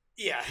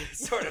 Yeah,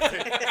 sort of.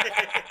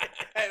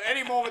 At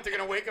any moment, they're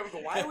going to wake up and go,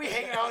 why are we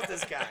hanging out with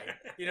this guy?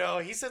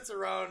 He sits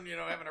around,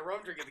 having a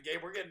rum drink at the game.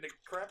 We're getting the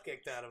crap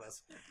kicked out of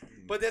us.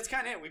 But that's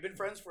kind of it. We've been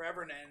friends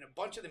forever, and a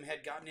bunch of them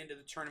had gotten into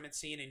the tournament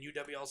scene and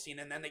UWL scene,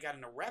 and then they got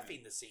into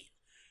reffing the scene.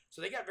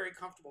 So they got very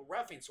comfortable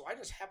reffing. So I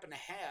just happened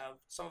to have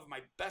some of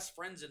my best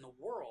friends in the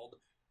world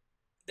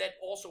that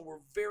also were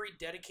very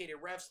dedicated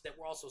refs that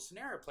were also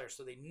scenario players.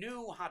 So they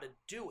knew how to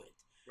do it.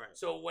 Right.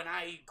 So when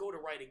I go to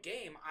write a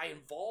game, I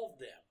involve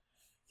them.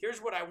 Here's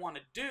what I want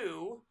to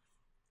do.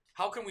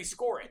 How can we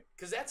score it?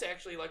 Because that's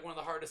actually like one of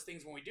the hardest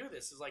things when we do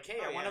this is like, hey,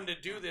 I want them to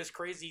do this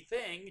crazy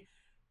thing,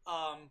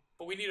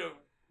 but we need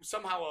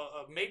somehow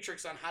a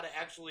matrix on how to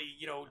actually,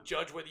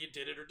 judge whether you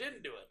did it or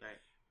didn't do it. Right.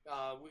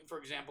 For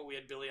example, we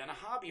had Billy on a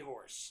hobby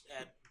horse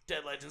at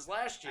Dead Legends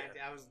last year.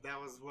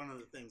 That was one of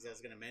the things I was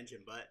going to mention,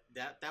 but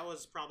that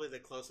was probably the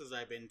closest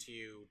I've been to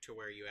you to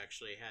where you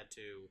actually had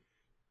to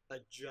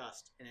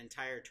adjust an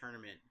entire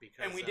tournament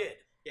because. And we did.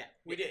 Yeah,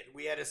 we did.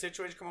 We had a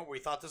situation come up where we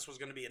thought this was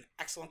going to be an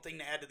excellent thing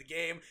to add to the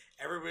game.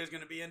 Everybody's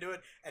going to be into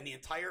it, and the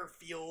entire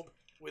field,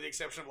 with the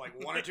exception of like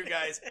one or two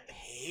guys,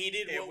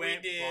 hated what we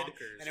did,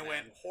 bonkers, and it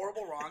went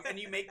horrible wrong. And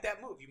you make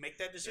that move. You make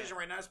that decision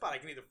right now on the spot. I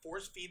can either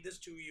force feed this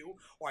to you,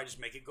 or I just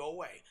make it go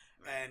away.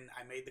 Right. And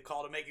I made the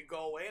call to make it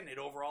go away, and it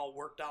overall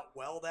worked out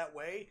well that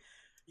way.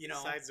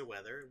 Besides the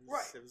weather,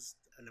 it was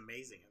an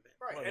amazing event.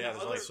 Right. Well,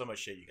 there's only so much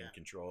shit you can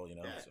control,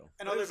 So.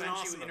 And other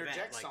events, you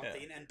interject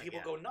something, and people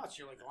go nuts.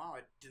 You're like, wow,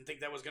 I didn't think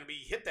that was going to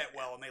be hit that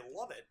well, and they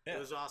love it. Yeah. It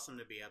was awesome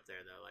to be up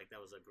there, though. Like,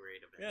 that was a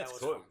great event. Yeah, it's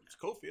cool. It's a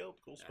cool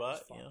field, cool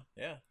spot.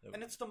 Yeah.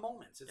 And it's the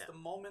moments. It's the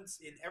moments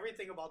in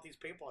everything about these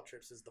paintball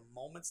trips is the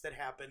moments that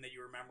happen that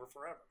you remember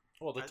forever.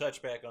 Well, to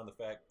touch back on the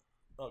fact.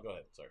 Oh, go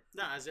ahead. Sorry.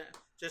 No,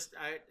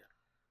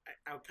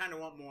 I kind of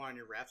want more on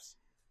your refs.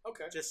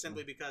 Okay. Just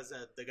simply because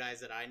the guys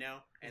that I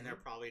know, and they're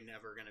probably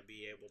never going to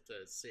be able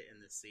to sit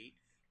in the seat.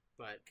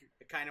 But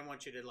I kind of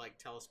want you to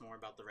tell us more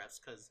about the refs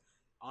because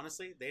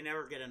honestly, they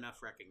never get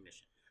enough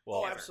recognition.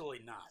 Well,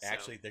 absolutely not.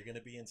 Actually, they're going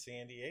to be in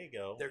San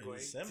Diego in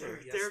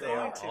December. Yes, they're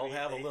going to. I'll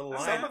have a little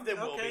line. Some of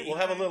them will be. We'll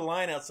have a little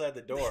line outside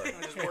the door.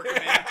 Just working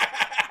in.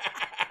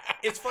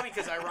 It's funny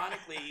because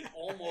ironically,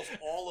 almost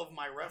all of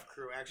my ref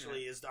crew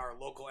actually is our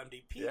local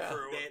MDP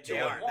crew.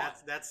 They are.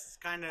 That's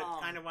kind of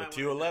why the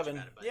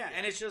 211.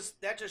 And it's just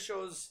that just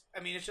shows. I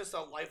mean, it's just a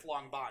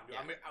lifelong bond. Yeah.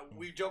 I mean,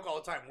 we joke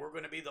all the time. We're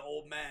going to be the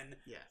old men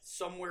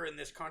somewhere in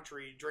this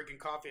country drinking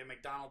coffee at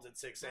McDonald's at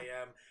 6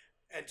 a.m.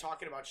 and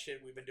talking about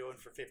shit we've been doing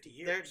for 50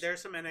 years.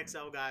 There's some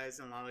NXL guys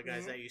and a lot of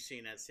guys that you've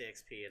seen at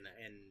CXP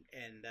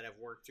and that have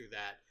worked through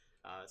that,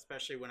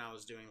 especially when I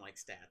was doing like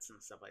stats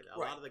and stuff like that. A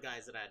lot of the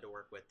guys that I had to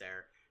work with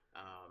there.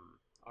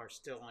 Are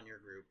still on your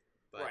group,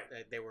 but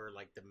Right. they were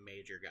like the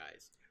major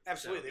guys.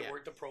 Absolutely, So, they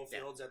worked the pro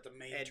fields at the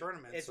main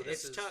tournament. It's, so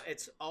it's tough.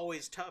 It's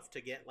always tough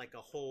to get like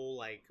a whole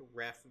like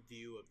ref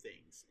view of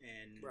things,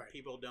 and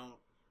people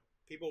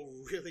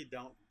really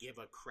don't give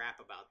a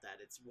crap about that.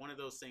 It's one of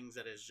those things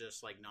that is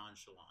just like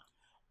nonchalant.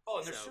 Oh,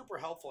 and they're super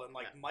helpful. And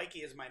like Mikey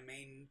is my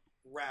main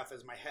ref,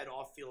 as my head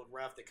off-field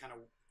ref that kind of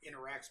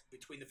interacts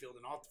between the field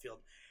and off the field.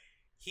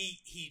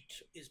 He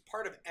is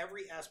part of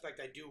every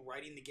aspect I do,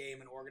 writing the game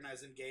and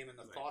organizing the game and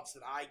the thoughts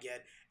that I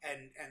get.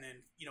 And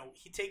then,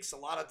 he takes a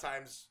lot of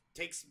times,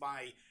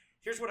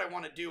 here's what I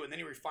want to do, and then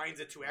he refines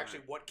it to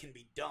actually what can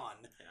be done.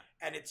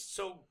 Yeah. And it's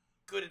so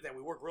good at that.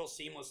 We work real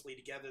seamlessly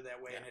together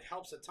that way, and it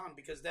helps a ton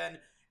because then,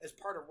 as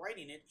part of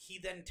writing it, he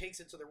then takes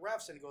it to the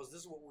refs and goes,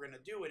 "This is what we're going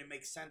to do," and it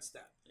makes sense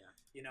then. Yeah.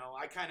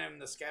 I kind of am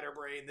the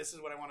scatterbrain. This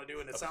is what I want to do,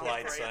 and it sounds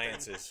great. Applied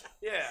sciences.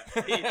 Yeah.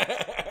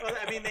 Well,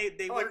 I mean,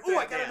 they work.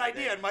 I got an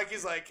idea, and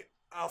Mikey's like,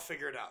 "I'll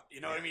figure it out." You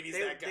know what I mean? He's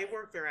that guy. They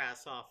work their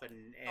ass off,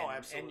 and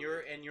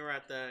absolutely. and you're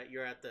at the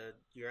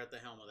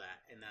helm of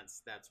that, and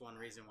that's one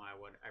reason why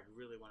I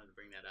really wanted to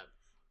bring that up.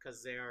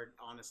 Because they are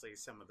honestly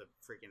some of the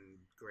freaking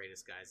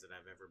greatest guys that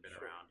I've ever been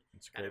around.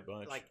 It's a great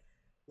bunch.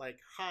 Like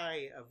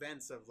high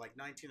events of like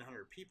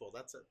 1,900 people.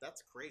 That's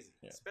crazy,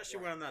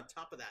 especially when on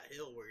top of that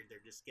hill where they're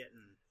just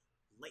getting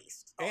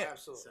laced.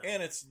 Absolutely.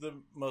 And it's the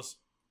most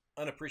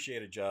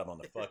unappreciated job on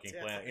the fucking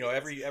planet.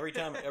 Every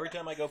time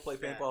I go play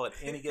paintball at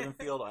any given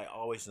field, I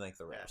always thank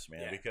the refs,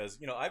 man, because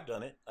I've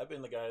done it. I've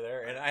been the guy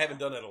there, and I haven't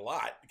done it a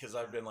lot because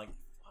I've been like,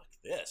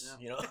 this,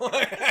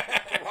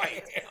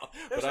 right?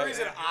 There's a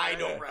reason I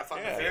don't ref on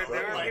the field.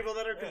 There are people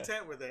that are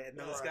content with it, and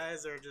those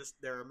guys are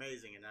they're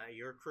amazing. And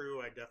your crew,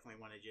 I definitely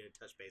wanted you to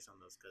touch base on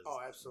those because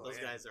absolutely,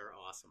 those guys are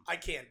awesome. I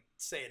can't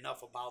say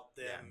enough about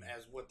them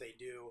as what they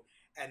do,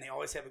 and they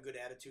always have a good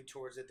attitude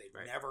towards it.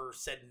 They've never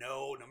said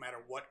no matter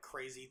what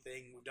crazy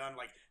thing we've done.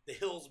 Like the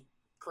Hills,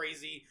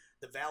 crazy.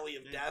 The Valley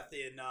of Death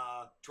in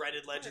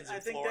Dreaded Legends in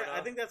Florida.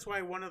 I think that's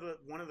why one of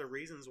the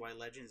reasons why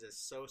Legends is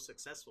so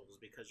successful is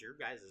because your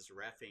guys'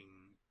 reffing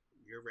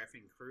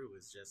crew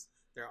is just,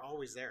 they're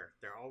always there.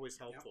 They're always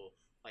helpful.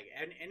 Like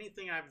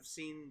anything I've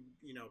seen,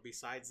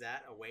 besides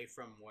that, away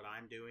from what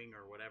I'm doing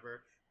or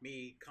whatever,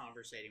 me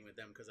conversating with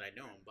them because I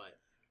know them, but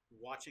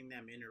watching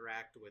them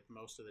interact with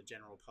most of the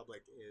general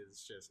public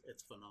is just,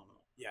 it's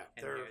phenomenal. Yeah,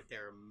 and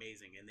they're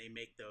amazing, and they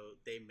make those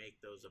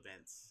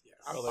events. Yeah,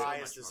 I'm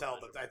biased as hell,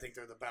 but I think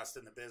they're the best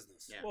in the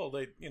business. Yeah. Well,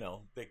 they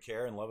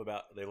care and love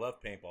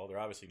paintball. They're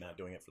obviously not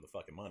doing it for the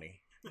fucking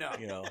money.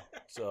 No,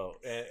 So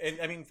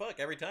and I mean, fuck,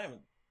 every time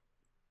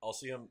I'll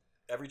see them,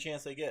 every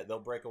chance they get, they'll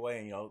break away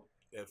and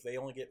if they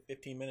only get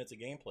 15 minutes of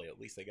gameplay, at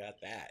least they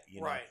got that,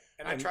 Right.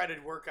 And I try to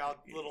work out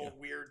little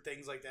weird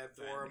things like that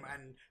for them.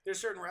 And there's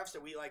certain refs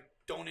that we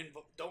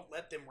don't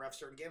let them ref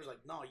certain games. Like,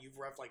 no, you've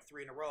ref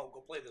 3 in a row.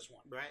 Go play this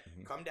one. Right.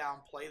 Mm-hmm. Come down,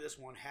 play this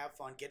one, have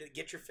fun,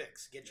 get your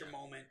fix, get your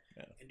moment,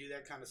 and do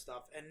that kind of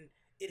stuff. And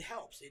it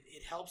helps.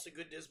 It helps a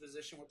good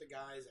disposition with the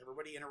guys.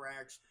 Everybody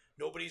interacts.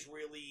 Nobody's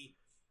really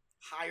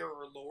higher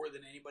or lower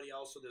than anybody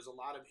else, so there's a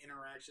lot of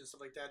interaction, stuff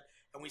like that,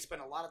 and we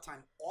spend a lot of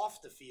time off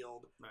the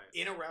field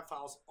in a ref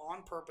house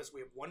on purpose.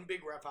 We have one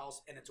big ref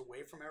house, and it's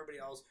away from everybody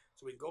else,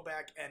 so we can go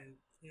back, and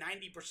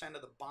 90%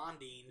 of the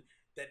bonding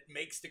that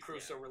makes the crew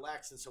so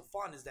relaxed and so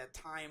fun is that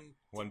time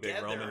one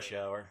together. Big Roman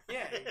shower.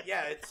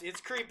 Yeah, it's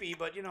creepy,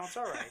 but it's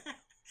all right.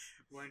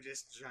 One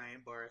just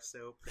giant bar of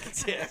soap.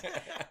 That's it.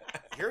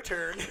 Your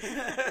turn.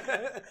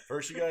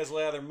 First, you guys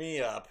lather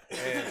me up,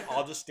 and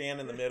I'll just stand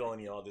in the middle,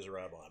 and you all just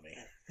rub on me.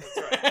 That's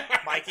right.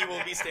 Mikey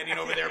will be standing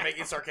over there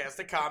making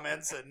sarcastic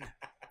comments, and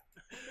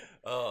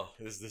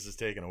this is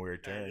taking a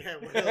weird turn.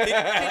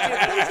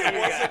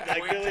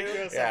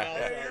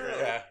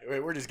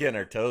 We're just getting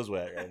our toes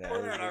wet right now.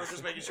 I was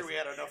just making sure we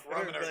had enough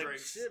rum in our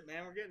drinks. Shit,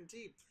 man, we're getting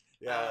deep.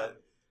 Yeah.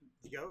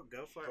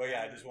 Go for it. Well,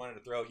 I just wanted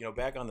to throw,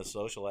 back on the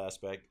social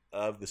aspect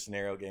of the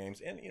scenario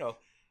games, and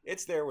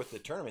it's there with the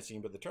tournament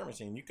scene, but the tournament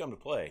scene, you come to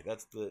play.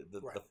 That's the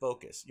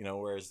focus,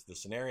 whereas the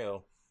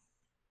scenario,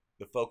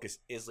 the focus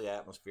is the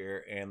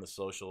atmosphere and the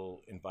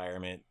social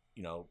environment,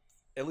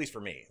 at least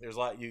for me. There's a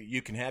lot,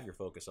 you can have your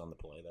focus on the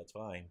play, that's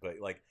fine, but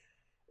like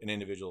an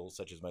individual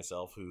such as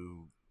myself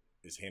who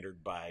is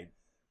hindered by,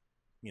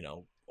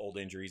 old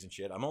injuries and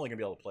shit, I'm only gonna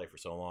be able to play for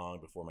so long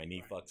before my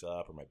knee fucks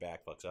up or my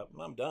back fucks up, and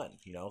I'm done.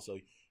 So,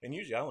 and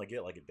usually I only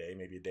get like a day,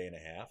 maybe a day and a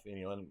half, and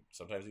and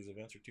sometimes these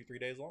events are 2-3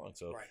 days long.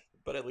 So,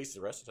 but at least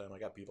the rest of the time I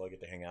got people I get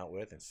to hang out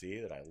with and see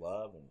that I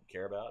love and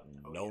care about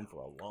and known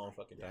for a long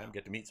fucking time.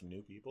 Get to meet some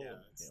new people.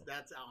 Yeah,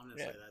 that's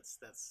honestly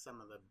that's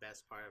some of the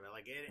best part of it.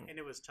 Like, and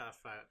it was tough.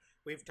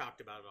 We've talked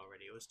about it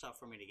already. It was tough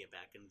for me to get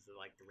back into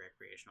like the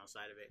recreational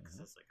side of it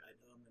because it's like I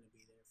know I'm going to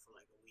be there for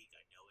like a week.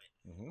 I know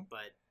it,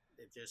 but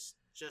it just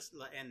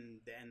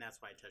and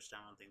that's why I touched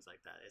down on things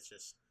like that. It's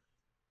just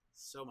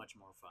so much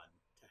more fun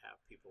to have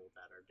people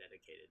that are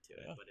dedicated to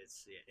it. But it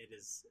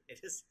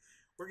is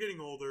we're getting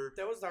older.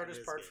 That was the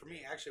hardest part for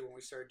me actually when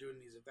we started doing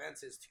these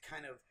events, is to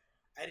kind of,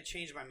 I had to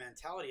change my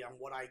mentality on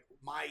what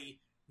my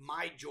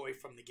my joy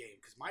from the game,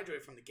 because my joy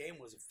from the game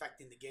was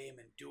affecting the game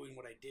and doing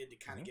what I did to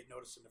kind of get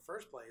noticed in the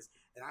first place,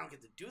 and I don't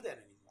get to do that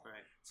anymore.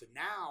 Right. So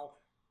now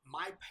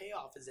my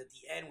payoff is at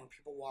the end when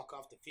people walk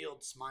off the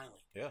field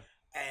smiling. Yeah.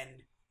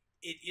 And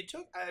it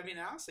took, I mean,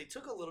 honestly, it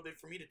took a little bit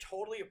for me to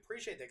totally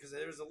appreciate that, because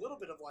there was a little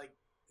bit of like,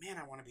 man,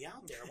 I want to be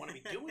out there. I want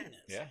to be doing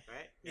this. Yeah.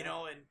 Right. You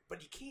know,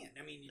 but you can't.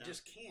 I mean, you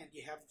just can't.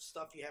 You have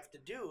stuff you have to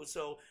do.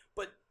 So,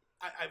 but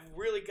I've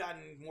really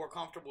gotten more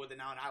comfortable with it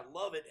now, and I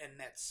love it. And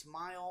that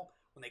smile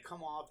when they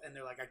come off and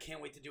they're like, I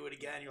can't wait to do it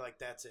again. You're like,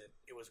 that's it.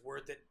 It was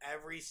worth it.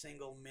 Every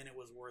single minute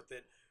was worth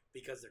it,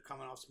 because they're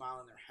coming off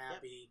smiling. They're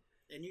happy.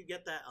 And you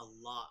get that a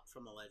lot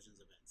from the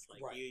Legends events.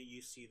 Like Right.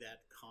 you see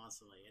that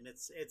constantly, and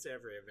it's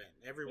every event,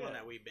 every one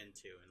that we've been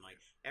to, and like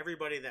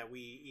everybody that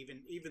we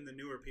even the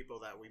newer people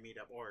that we meet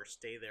up or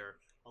stay there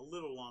a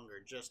little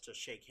longer just to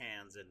shake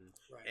hands and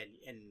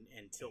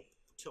tilt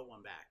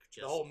one back.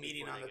 Just the whole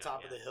meeting before on they the go,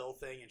 top of the hill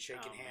thing and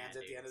shaking hands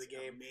at the end of the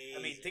game.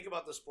 I mean, think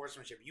about the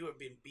sportsmanship. You have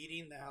been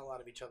beating the hell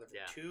out of each other for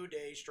 2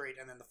 days straight,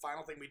 and then the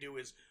final thing we do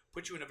is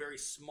put you in a very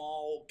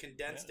small,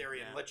 condensed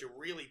area and let you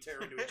really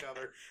tear into each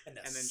other. And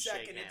the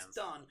second it's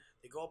done,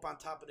 they go up on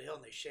top of the hill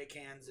and they shake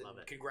hands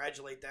and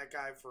congratulate that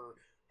guy for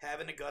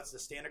having the guts to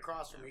stand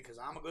across from me, because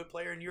I'm a good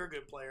player and you're a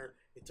good player.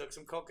 It took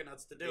some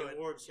coconuts to do it. The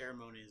award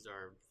ceremonies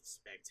are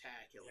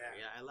spectacular.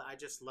 Yeah, I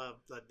just love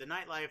the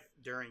nightlife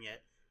during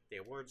it. The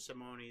award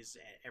ceremonies,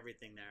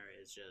 everything there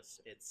is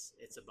just it's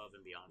above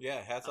and beyond.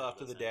 Yeah, hats off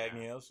to the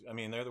Dagnios. I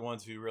mean, they're the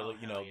ones who really,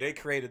 they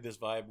created this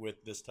vibe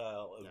with this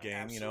style of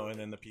game, and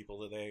then the people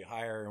that they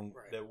hire and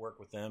that work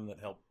with them that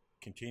help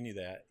continue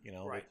that,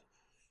 Right.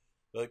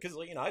 Because,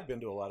 I'd been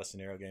to a lot of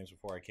scenario games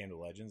before I came to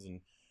Legends,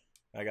 and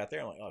I got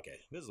there, I'm like,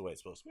 okay, this is the way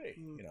it's supposed to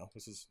be.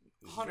 This is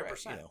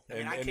 100%. Right, I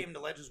mean, I came to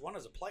Legends 1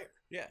 as a player.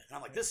 Yeah. And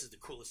I'm like, this is the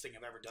coolest thing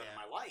I've ever done in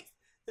my life.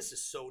 This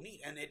is so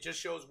neat. And it just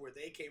shows where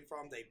they came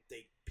from. They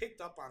picked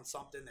up on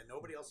something that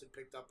nobody else had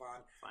picked up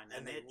on.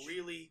 And they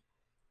really,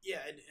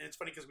 and it's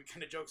funny because we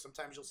kind of joke.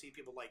 Sometimes you'll see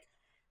people like,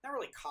 not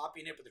really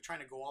copying it, but they're trying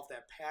to go off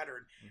that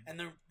pattern, and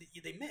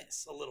they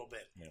miss a little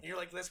bit. Yeah. And you're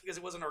like, that's because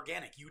it wasn't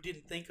organic. You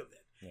didn't think of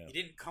it. Yeah. You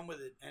didn't come with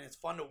it. And it's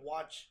fun to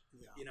watch.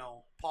 Yeah.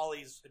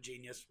 Paulie's a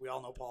genius. We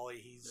all know Paulie.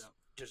 He's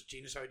just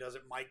genius how he does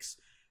it. Mike's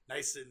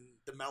nice and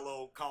the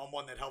mellow, calm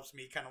one that helps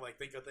me kind of like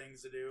think of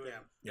things to do.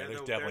 Yeah, there's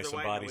definitely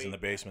some bodies in the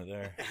basement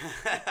there.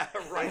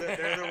 Right.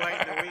 They're the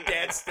white and the wheat.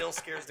 Dad still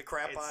scares the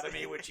crap out of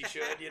me, which he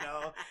should,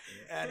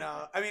 And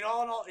I mean,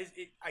 all in all,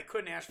 I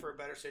couldn't ask for a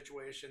better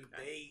situation.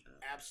 They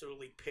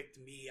absolutely picked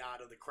me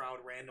out of the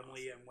crowd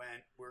randomly and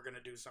went, we're going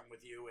to do something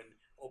with you, and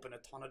opened a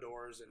ton of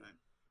doors, and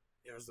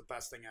it was the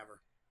best thing ever.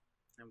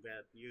 I'm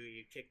glad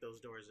you kicked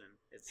those doors in.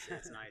 It's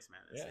nice, man.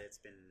 It's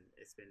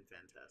been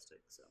fantastic.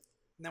 So.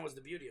 And that was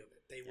the beauty of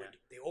it. They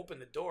opened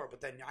the door,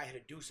 but then I had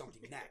to do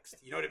something next.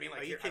 You know what I mean?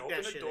 Like, you I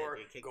open the door,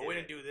 go in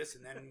and do this,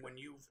 and then when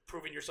you've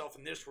proven yourself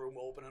in this room,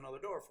 we'll open another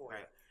door for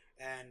you.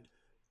 And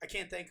I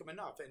can't thank them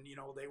enough. And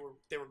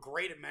they were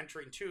great at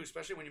mentoring too,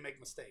 especially when you make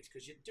mistakes,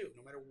 because you do.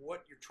 No matter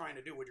what you're trying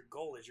to do, what your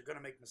goal is, you're going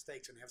to make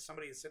mistakes. And have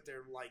somebody to sit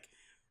there like,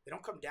 they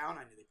don't come down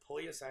on you. They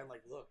pull you aside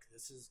like, look,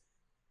 this is.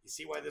 You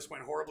see why this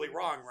went horribly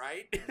wrong,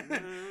 right?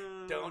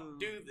 Don't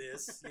do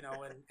this,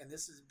 and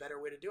this is a better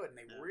way to do it. And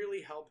they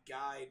really helped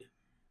guide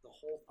the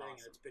whole thing,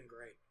 and it's been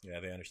great. Yeah,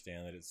 they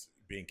understand that it's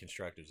being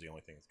constructive is the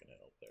only thing that's going to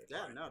help there.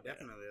 Yeah, no,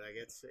 definitely. Like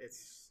it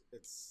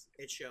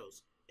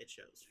shows. It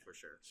shows for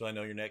sure. So I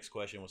know your next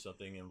question was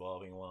something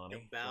involving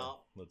Lonnie.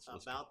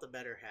 About the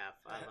better half.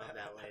 I love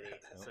that lady.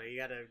 So you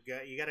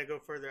gotta go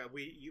further.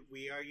 You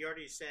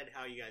already said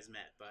how you guys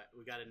met, but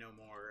we got to know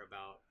more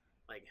about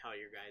like how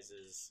your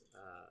guys's.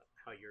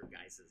 I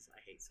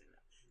hate saying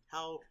that.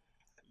 How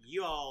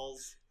y'all.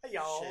 how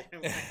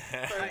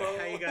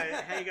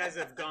you guys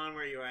have gone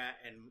where you're at,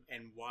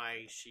 and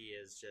why she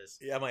is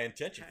just. Yeah, my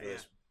intention for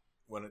this,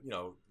 when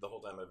the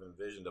whole time I've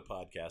envisioned a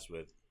podcast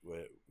with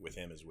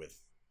him is with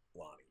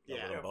Lonnie.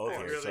 Both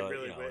here.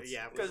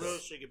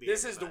 Because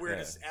this is the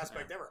weirdest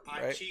aspect ever.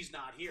 She's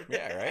not here.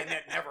 Yeah, right. And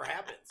that never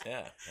happens.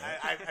 Yeah.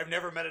 I've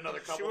never met another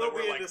couple that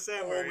were in like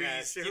December,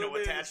 always,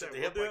 attached at the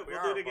hip. We'll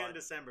do it again in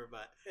December,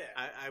 but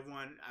I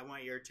want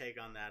your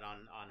take on that,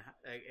 on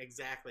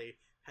exactly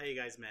how you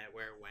guys met,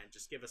 where it went.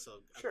 Just give us a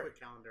quick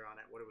calendar on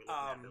it. What are we looking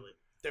at, Billy?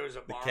 There was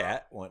a bar. The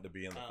cat wanted to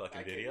be in the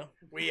fucking video.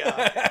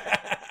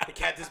 The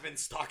cat has been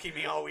stalking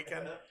me all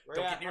weekend. Don't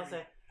get near me.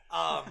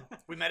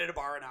 We met at a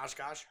bar in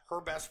Oshkosh.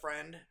 Her best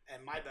friend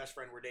and my best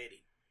friend were dating.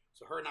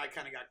 So her and I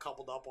kind of got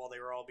coupled up while they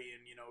were all being,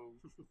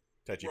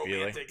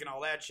 romantic and all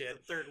that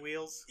shit. The third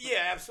wheels.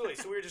 Yeah, absolutely.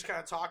 So we were just kind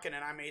of talking,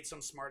 and I made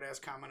some smart-ass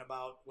comment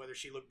about whether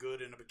she looked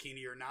good in a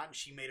bikini or not, and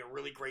she made a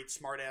really great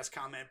smart-ass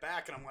comment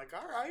back, and I'm like,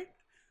 all right.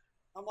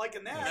 I'm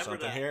liking that. There's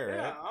something here, right?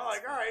 Yeah, I'm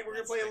like, all right, we're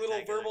going to play a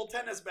little verbal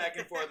tennis back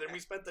and forth. And we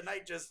spent the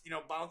night just,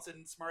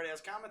 bouncing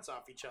smart-ass comments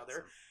off each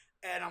other.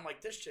 And I'm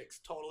like, this chick's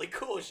totally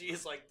cool. She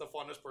is like the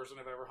funnest person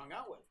I've ever hung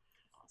out with.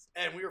 Awesome.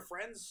 And we were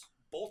friends,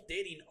 both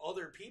dating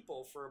other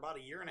people for about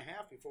a year and a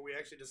half before we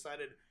actually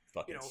decided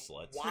Fucking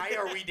sluts. Why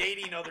are we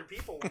dating other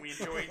people when we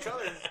enjoy each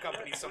other's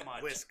company so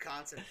much?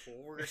 Wisconsin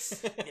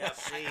force. Yeah,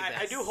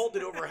 I do hold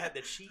it over her head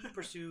that she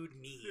pursued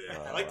me.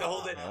 I like to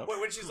hold it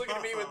when she's looking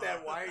at me with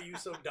that "Why are you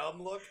so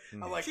dumb?" look.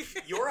 I'm like,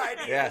 your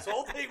idea. Yeah. This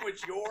whole thing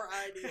was your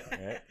idea.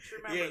 Right.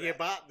 Remember you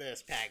bought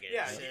this package.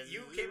 Yeah,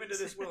 you came into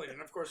this willing,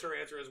 and of course her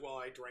answer is, "Well,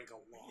 I drank a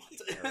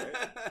lot."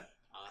 Right.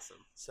 Awesome.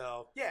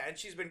 So yeah, and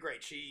she's been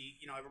great. She,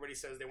 everybody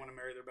says they want to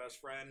marry their best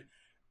friend.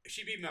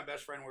 She'd be my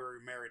best friend whether we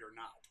were married or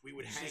not. We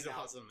would hang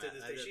out awesome, to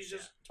this day. She's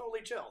just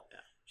totally chill. Yeah.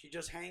 She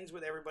just hangs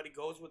with everybody,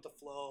 goes with the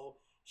flow.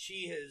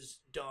 She has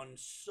done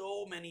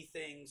so many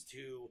things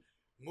to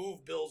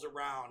move bills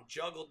around,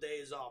 juggle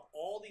days off,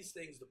 all these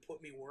things to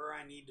put me where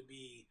I need to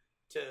be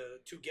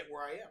to get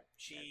where I am.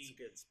 That's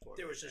good support.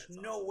 There was just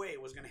no way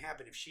it was going to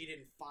happen if she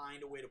didn't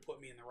find a way to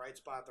put me in the right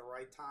spot at the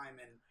right time,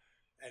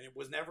 and it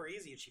was never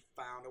easy, and she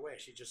found a way.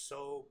 She's just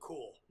so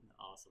cool.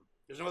 Awesome.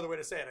 There's no other way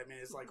to say it. I mean,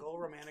 it's like all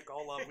romantic,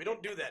 all love. We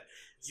don't do that.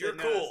 You're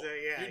cool.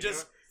 Yeah,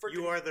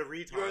 you are the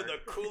retard. You're the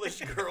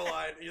coolest girl.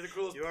 You're the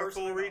coolest person. You're a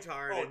cool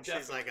retard, oh, and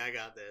she's like, I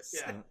got this.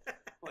 Yeah.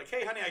 Like,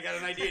 hey, honey, I got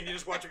an idea, and you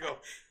just watch her go.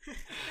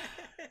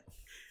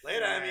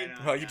 Later, I mean.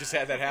 Oh, you just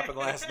had that happen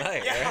last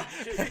night, yeah.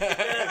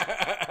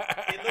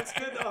 Right? It looks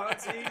good, though, hon.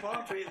 See,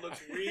 palm tree, it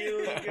looks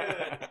really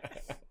good.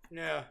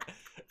 Yeah.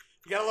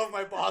 You gotta love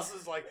my boss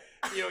is like,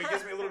 he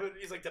gives me a little bit,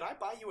 he's like, did I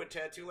buy you a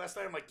tattoo last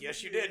night? I'm like,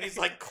 yes, you did. And he's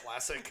like,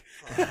 classic.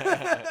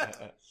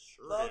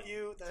 Love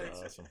you. Thanks.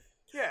 That's awesome.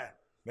 Yeah.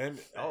 Man,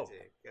 Go for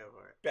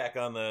it. back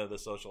on the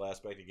social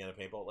aspect again of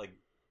paintball, like,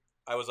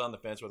 I was on the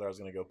fence whether I was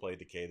going to go play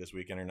Decay this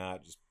weekend or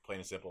not. Just plain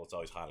and simple, it's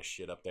always hot as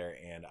shit up there,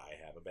 and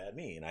I have a bad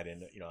knee, and I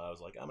didn't, I was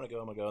like, I'm going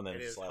to go, and then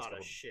it is last hot couple,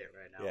 as shit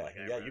right now.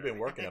 Yeah, you've been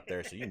working up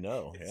there, so you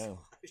know. It's Yeah.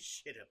 hot as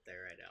shit up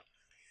there right now.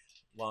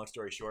 Long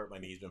story short, my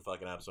knee's been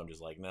fucking up, so I'm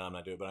just like, no, I'm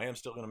not doing it. But I am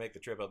still going to make the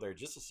trip out there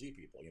just to see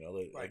people.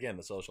 Right. Again,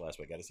 the social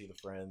aspect. Got to see the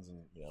friends, and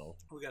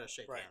We gotta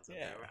shake hands. Yeah, Up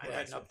there. we're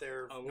heading up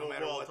there. We'll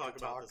matter what, talk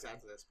about talk this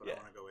after this, but Yeah.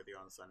 I want to go with you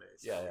on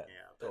Sundays. Yeah,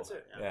 That's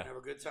it. Yeah. Have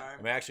a good time.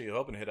 I'm actually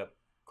hoping to hit up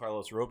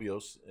Carlos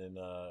Robios and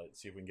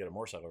see if we can get a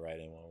motorcycle ride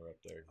in while we're up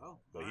there. Oh,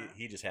 But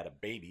he just had a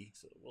baby,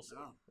 so we'll see.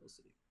 Oh. We'll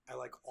see. I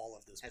like all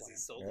of this Has plan. he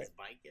sold his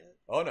bike yet?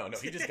 Oh no,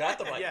 he just got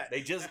the bike. Yeah.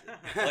 They just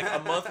like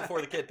a month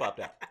before the kid popped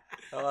out.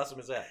 How awesome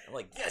is that? I'm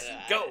like, yes, you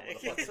go.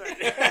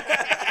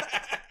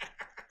 motherfucker.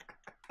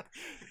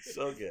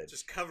 So good.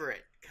 Just cover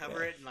it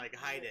and like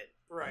hide it.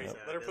 Right. So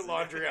Let her put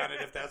laundry on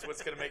it if that's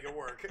what's going to make it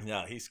work.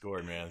 Yeah, he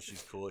scored, man.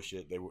 She's cool as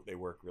shit. They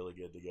work really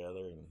good together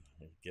and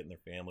they're getting their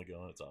family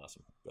going. It's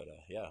awesome. But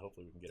yeah,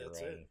 hopefully we can get That's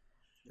it right. it.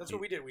 That's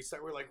what we did.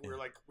 We're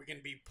like we can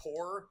be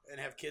poor and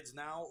have kids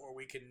now, or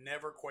we can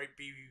never quite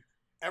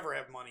ever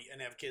have money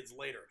and have kids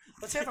later.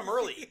 Let's have them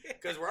early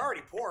because we're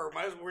already poor.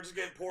 We're just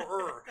getting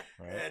poorer,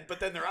 Right. but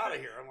then they're out of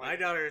here. I'm like, My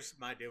daughter's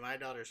 20. I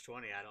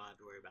don't have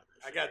to worry about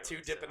that. I got two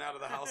dipping out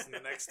of the house in the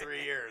next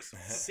 3 years.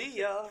 See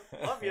ya,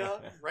 love ya.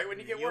 Right when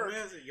you get work.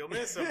 You'll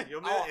miss them.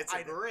 It's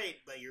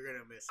great, but you're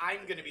gonna miss them.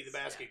 I'm going to be the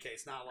basket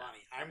case, not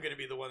Lonnie. I'm going to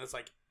be the one that's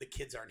like, the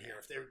kids aren't here.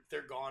 If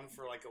they're gone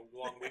for like a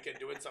long weekend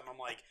doing something, I'm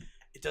like,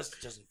 it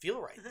doesn't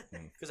feel right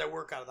because I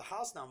work out of the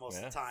house now most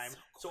of the time.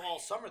 So all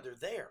summer they're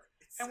there.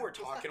 And we're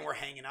talking, we're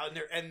hanging out,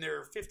 and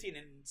they're 15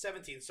 and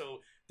 17,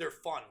 so they're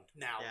fun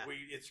now. Yeah.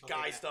 It's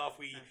guy stuff.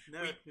 We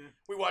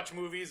watch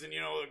movies, and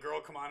a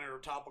girl come on and her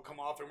top will come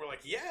off, and we're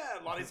like, yeah.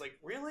 And Lonnie's like,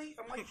 really?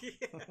 I'm like,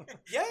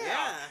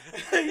 yeah.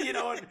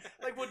 And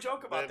like we'll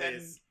joke about that.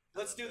 And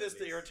let's do this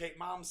to irritate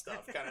mom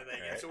stuff kind of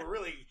thing. Right. And so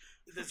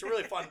it's a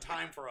really fun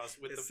time for us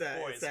with the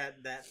boys.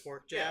 It's that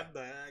fork jab.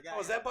 Oh,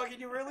 is that bugging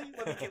you really?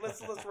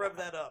 Let's rev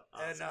that up.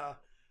 Awesome.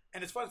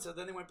 And it's fun. So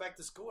then they went back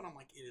to school, and I'm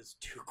like, it is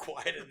too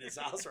quiet in this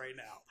house right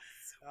now.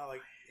 I'm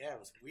like, yeah, it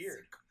was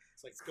weird.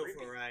 It's like, let's go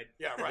for a ride.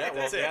 Yeah, right.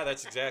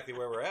 That's exactly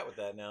where we're at with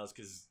that now. Is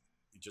because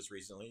just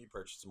recently you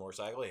purchased a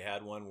motorcycle. You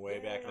had one way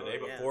back in the day,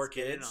 but 4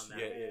 kids.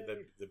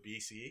 The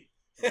BC.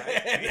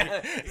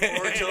 Right.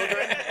 4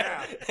 children.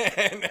 Yeah.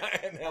 and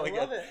now I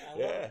love it.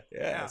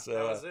 Yeah. So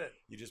that was it.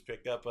 You just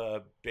picked up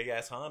a big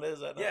ass Honda.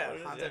 Is that Yeah, what it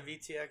is? Honda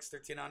VTX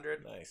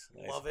 1300. Nice.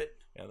 Love it.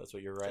 Yeah, that's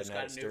what you're riding Just at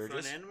got a new front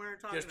Sturgis. end. We're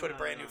talking Just put a about,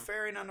 brand new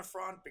fairing on the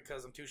front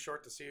because I'm too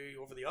short to see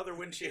over the other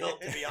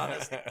windshield. To be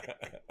honest, I'm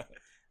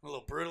a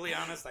little brutally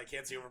honest. I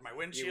can't see over my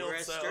windshield. You were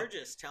at so.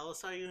 Sturgis. Tell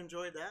us how you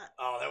enjoyed that.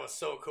 Oh, that was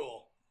so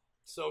cool.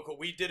 So cool.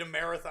 We did a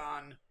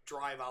marathon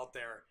drive out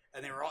there,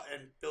 and they were all,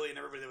 and Billy and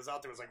everybody that was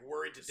out there was like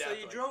worried to death. So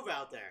you drove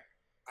out there.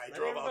 I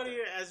drove out there.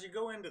 As you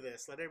go into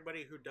this, let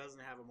everybody who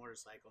doesn't have a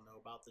motorcycle know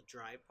about the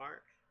drive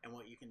part and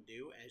what you can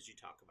do as you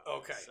talk about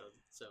Okay. this.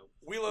 So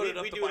we loaded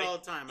up we the do bike. it all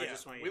the time. Yeah, I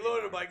just want you we to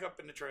loaded a know. bike up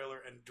in the trailer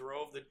and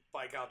drove the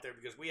bike out there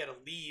because we had to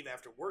leave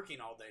after working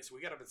all day. So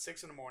we got up at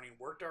 6 in the morning,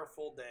 worked our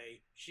full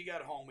day. She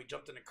got home. We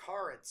jumped in a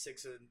car at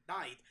 6 at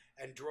night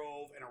and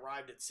drove and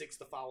arrived at 6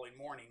 the following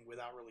morning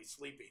without really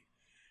sleeping.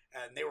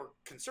 And they were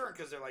concerned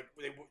because they're like,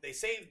 they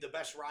saved the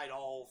best ride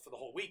all for the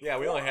whole week. Yeah,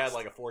 we only had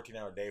like a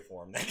 14-hour day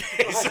for him that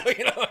day. So,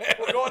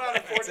 we're going on a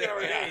 14-hour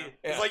day.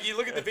 Yeah. It's like you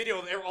look at the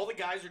video, all the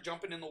guys guys are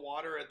jumping in the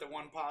water at the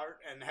one part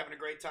and having a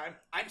great time.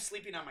 I'm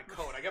sleeping on my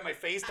coat. I got my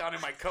face down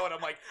in my coat.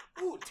 I'm like,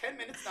 ooh, 10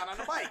 minutes not on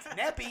the bike.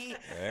 Nappy.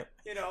 Right.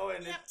 You know,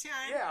 and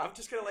yeah, I'm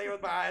just going to lay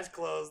with my eyes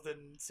closed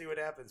and see what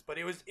happens. But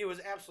it was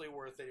absolutely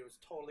worth it. It was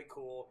totally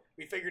cool.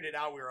 We figured it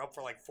out. We were up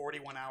for like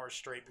 41 hours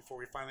straight before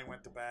we finally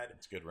went to bed.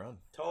 It's a good run.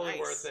 Totally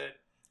worth it.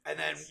 And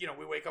then, you know,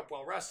 we wake up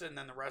well rested, and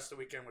then the rest of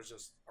the weekend was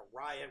just a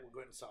riot. We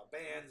went and saw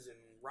bands and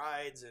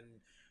rides, and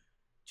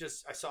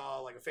just I saw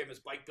like a famous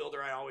bike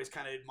builder I always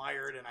kind of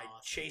admired, and I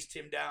chased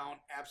him down,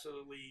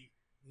 absolutely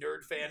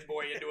nerd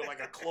fanboy, into like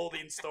a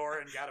clothing store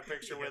and got a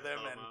picture with him.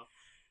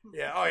 And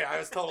yeah, I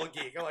was total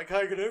geek. I'm like,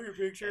 hi, can I have your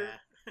picture?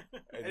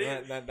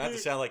 Not to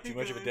sound like too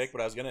much of a dick,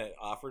 but I was gonna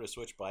offer to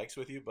switch bikes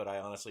with you, but I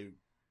honestly.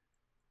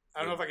 I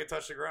don't know if I could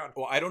touch the ground.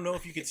 Well, I don't know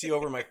if you could see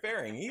over my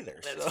fairing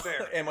either. That's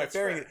fair. And my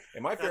fairing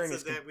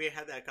is we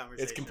had that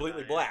conversation. It's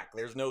completely black.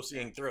 There's no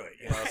seeing through it.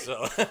 You know,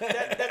 so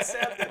that's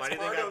sad. That's why do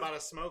you think I bought a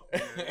smoke?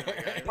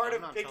 Part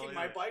of picking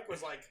my bike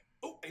was like,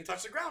 oh, I can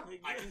touch the ground.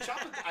 I can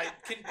chop it. I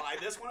can buy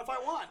this one if I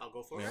want. I'll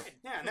go for it.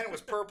 Yeah, and then it was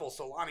purple,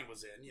 so Lonnie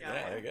was in. You know?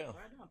 Yeah, there you go.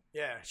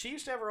 Yeah, she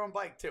used to have her own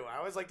bike too. I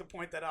always like to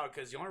point that out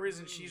because the only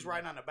reason she's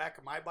riding on the back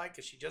of my bike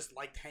is she just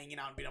liked hanging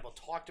out and being able to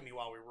talk to me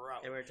while we were out.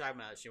 Yeah, we were talking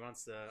about it. She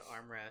wants the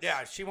armrest.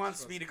 Yeah, she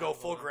wants me to go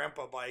full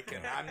grandpa bike,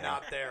 and I'm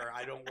not there.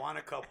 I don't want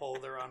a cup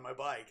holder on my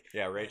bike.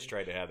 Yeah, Rach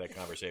tried to have that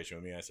conversation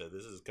with me. I said,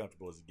 "This is as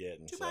comfortable as it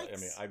gets." So,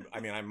 I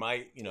mean, I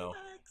might, you know,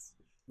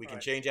 we can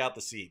change out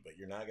the seat, but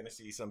you're not going to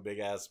see some big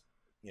ass,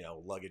 you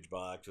know, luggage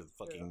box with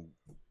fucking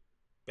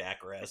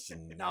backrests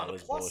and now all the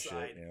this plus bullshit.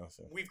 side, you know,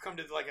 so. we've come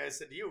to, like I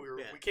said to you,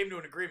 we came to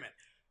an agreement.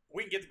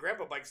 We can get the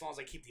grandpa bike as long as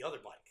I keep the other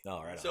bike.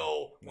 Oh, right.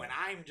 So when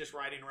I'm just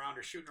riding around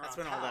or shooting around, that's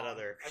when all that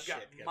other I've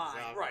got shit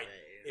mine right.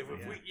 If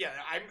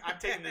I'm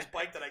taking this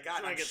bike that I got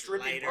and I'm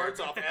stripping parts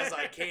off as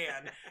I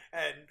can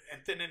and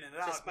thinning it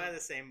out. Just buy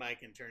the same bike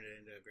and turn it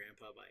into a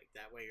grandpa bike.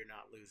 That way you're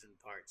not losing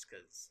parts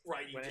because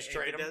you just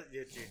trade them.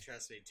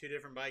 Trust me, 2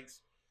 different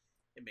bikes.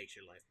 It makes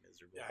your life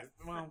miserable. Yeah,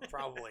 well,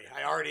 probably.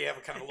 I already have a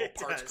kind of a little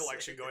parts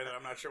collection going that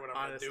I'm not sure what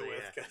I'm going to do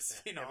with.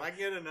 Because you know, if I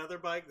get another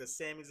bike, the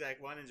same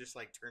exact one, and just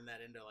like turn that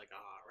into like a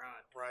hot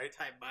rod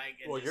type bike.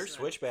 Well, your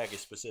switchback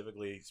is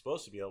specifically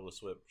supposed to be able to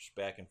switch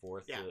back and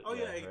forth. Yeah.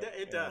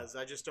 It does.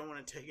 I just don't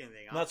want to take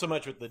anything off. Not so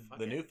much with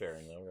the new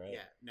fairing though, right?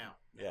 Yeah. No.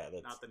 Yeah.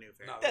 That's, not the new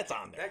fairing. No, that's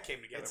on there. That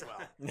came together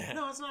well.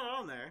 No, it's not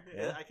on there.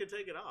 Yeah. I could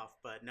take it off,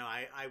 but no,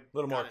 I a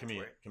little more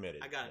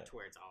committed. I got it to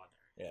where it's on there.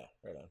 Yeah.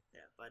 Right on.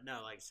 Yeah, but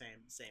no, like same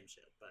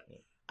shit. But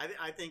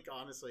I think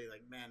honestly,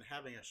 like, man,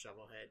 having a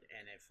shovel head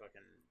and a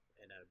fucking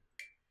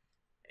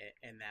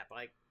and that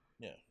bike,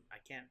 I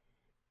can't.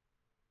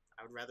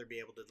 I would rather be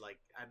able to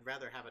I'd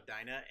rather have a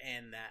Dyna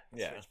and that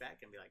switchback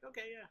and be like,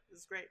 okay,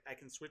 this is great. I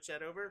can switch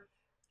that over,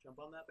 jump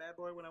on that bad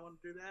boy when I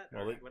want to do that,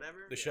 or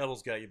whatever. The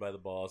shovel's got you by the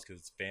balls because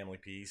it's family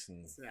piece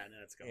and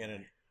no, it's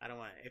going. I don't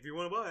want it. If you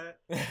want to buy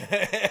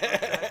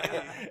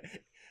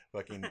it,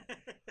 fucking.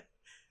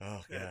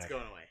 Oh god, it's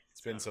going away.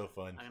 It's been so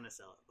fun. I'm gonna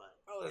sell it, but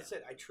that's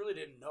it. I truly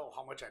didn't know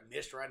how much I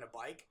missed riding a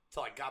bike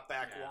until I got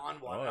back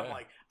on one. I'm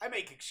like, I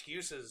make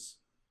excuses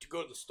to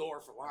go to the store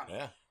for Lonnie.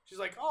 Yeah. She's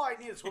like, oh, I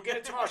need this. We'll get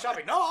it tomorrow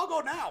shopping. No, I'll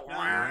go now.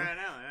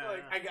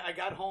 I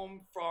got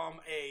home from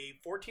a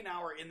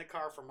 14-hour in the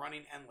car from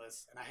running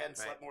endless, and I hadn't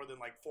slept more than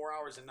like 4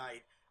 hours a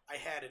night. I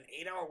had an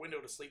 8-hour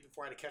window to sleep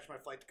before I had to catch my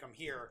flight to come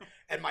here,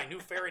 and my new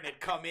fairing had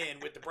come in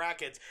with the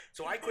brackets,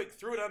 so I quick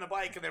threw it on the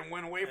bike and then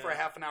went away for a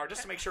half an hour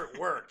just to make sure it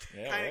worked.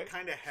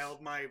 Kind of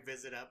held my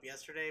visit up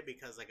yesterday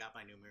because I got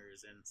my new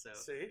mirrors in. So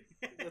see,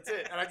 that's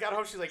it. And I got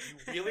home. She's like,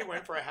 "You really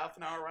went for a half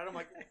an hour ride?" I'm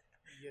like,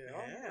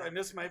 "Yeah, I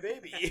miss my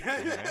baby."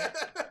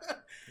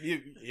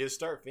 You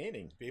start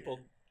fiending people.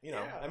 You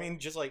know, I mean,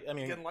 just like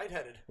getting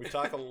lightheaded. We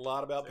talk a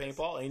lot about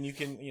paintball, and you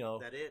can,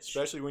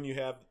 especially when you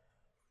have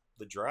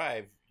the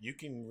drive, you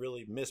can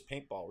really miss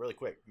paintball really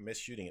quick, miss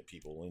shooting at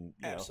people, and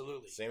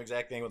absolutely same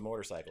exact thing with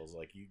motorcycles.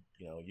 Like you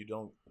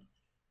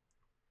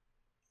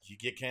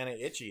get kind of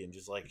itchy and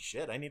just like,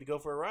 shit, I need to go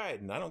for a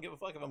ride, and I don't give a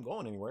fuck if I'm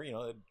going anywhere. You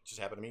know, it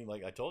just happened to me.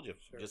 Like I told you,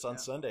 just on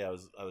Sunday, I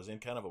was in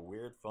kind of a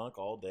weird funk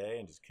all day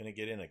and just couldn't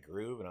get in a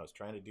groove, and I was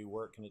trying to do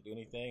work, couldn't do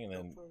anything, and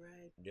then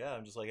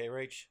I'm just like, hey,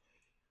 Rach,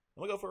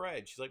 I'm gonna go for a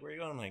ride. She's like, where are you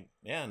going? I'm like,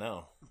 yeah,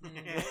 no.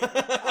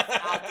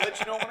 I'll let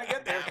you know when I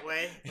get there. That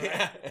way.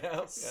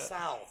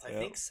 South. I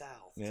think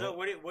south. Yeah. So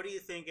what do you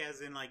think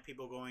as in like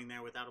people going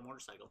there without a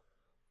motorcycle?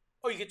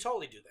 Oh, you could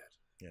totally do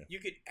that. Yeah. You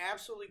could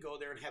absolutely go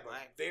there and have a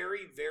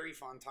very, very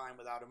fun time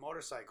without a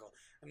motorcycle.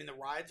 I mean, the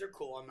rides are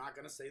cool. I'm not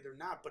going to say they're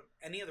not, but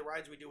any of the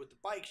rides we do with the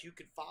bikes, you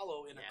could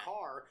follow in a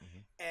car.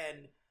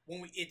 And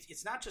when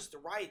it's not just the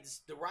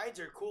rides. The rides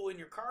are cool in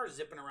your car,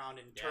 zipping around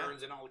in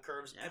turns and all the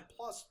curves. And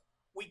plus,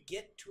 we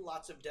get to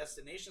lots of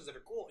destinations that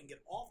are cool and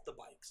get off the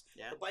bikes.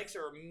 The bikes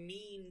are a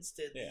means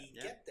to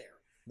get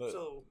there.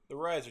 So the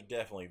rides are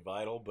definitely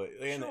vital, but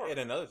and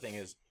another thing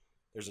is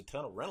there's a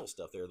ton of rental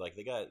stuff there. Like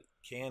they got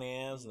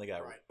Can-Ams and they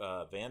got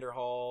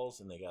Vanderhalls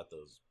and they got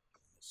those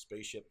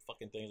spaceship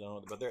fucking things. I don't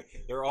know, but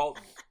they're all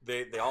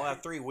they all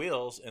have 3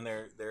 wheels and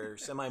they're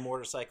semi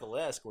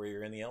motorcycle-esque where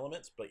you're in the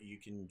elements, but you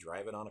can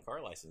drive it on a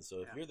car license.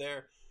 So if you're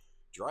there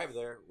drive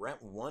there,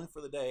 rent one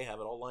for the day, have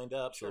it all lined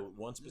up. Sure. So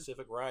one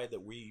specific ride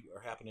that we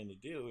are happening to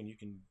do, and you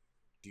can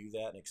do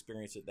that and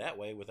experience it that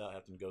way without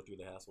having to go through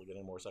the hassle of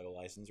getting a motorcycle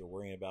license or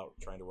worrying about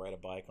trying to ride a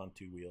bike on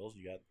 2 wheels.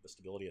 You got the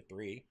stability of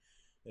 3.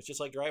 It's just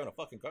like driving a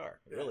fucking car.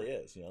 It really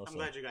is. You know. I'm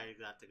glad you got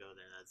to go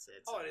there.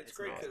 It's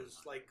great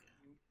because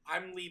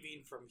I'm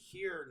leaving from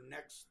here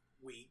next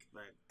week,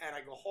 right? And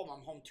I go home.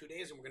 I'm home 2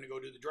 days, and we're going to go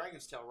do the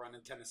Dragon's Tail run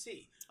in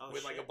Tennessee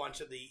with like a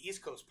bunch of the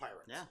East Coast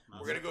pirates. Yeah,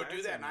 we're going to go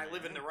do that, and I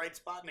live in the right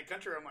spot in the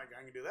country. I'm like,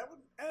 I can do that one,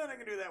 and I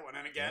can do that one,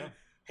 and again,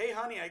 hey,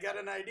 honey, I got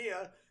an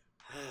idea.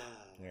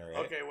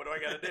 Right. Okay, what do I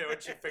got to do?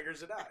 And she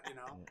figures it out, you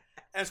know.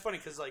 And it's funny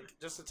because, like,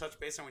 just to touch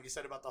base on what you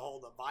said about the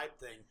vibe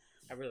thing.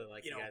 I really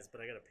like you guys,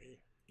 but I gotta pee.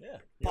 Yeah,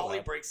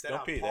 Paulie breaks that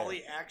out.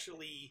 Paulie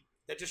actually,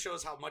 that just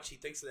shows how much he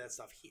thinks of that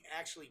stuff. He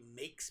actually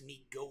makes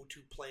me go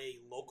to play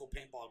local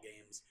paintball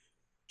games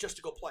just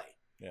to go play.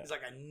 Yeah. He's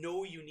like, I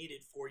know you need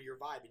it for your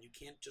vibe, and you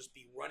can't just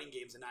be running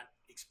games and not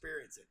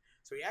experience it.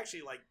 So he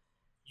actually, like,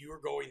 you're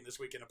going this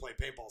weekend to play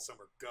paintball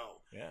somewhere,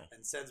 go. Yeah.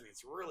 And sends me.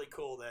 It's really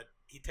cool that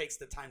he takes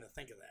the time to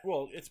think of that.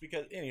 Well, it's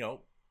because, and, you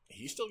know,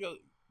 he still goes,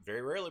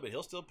 very rarely, but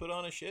he'll still put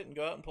on his shit and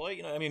go out and play.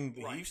 You know, I mean,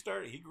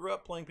 he grew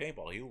up playing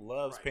paintball. He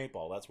loves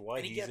paintball. That's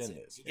why he's in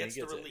this. He gets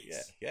the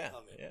release. Yeah.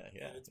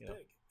 And it's big.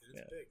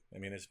 It's big. I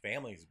mean, his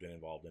family's been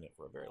involved in it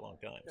for a very long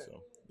time. Yeah.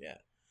 So, yeah.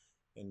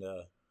 And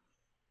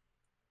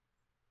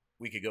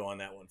we could go on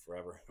that one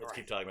forever. Let's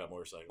keep talking about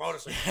motorcycles.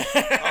 Motorcycles.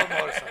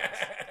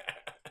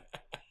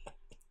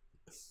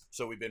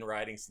 So we've been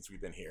riding since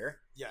we've been here.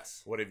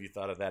 Yes. What have you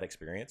thought of that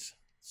experience?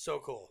 So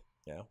cool.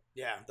 Yeah.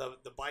 Yeah.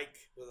 The bike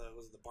was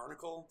it the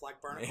barnacle,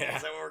 black barnacle? Yeah.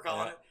 Is that what we're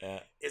calling it? Yeah.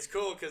 It's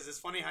cool because it's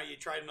funny how you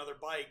tried another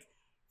bike.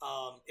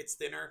 It's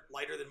thinner,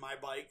 lighter than my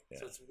bike,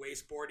 so it's way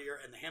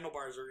sportier, and the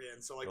handlebars are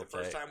in. So like the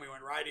first time we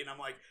went riding, I'm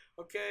like,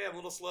 okay, I'm a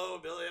little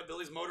slow.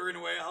 Billy's motoring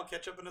away. I'll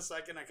catch up in a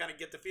second. I kind of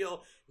get the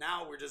feel.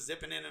 Now we're just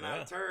zipping in and out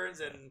of turns,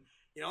 and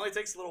it only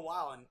takes a little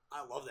while. And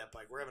I love that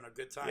bike. We're having a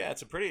good time. Yeah,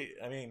 it's a pretty.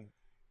 I mean,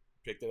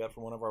 picked it up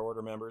from one of our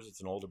order members.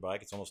 It's an older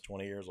bike. It's almost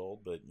 20 years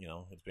old, but you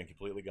know, it's been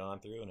completely gone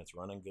through, and it's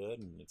running good,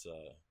 and it's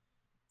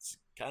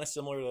kind of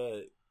similar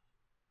to.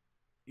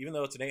 Even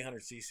though it's an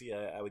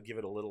 800cc, I would give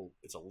it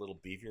it's a little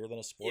beefier than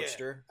a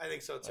Sportster. Yeah, I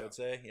think so too. I would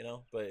say,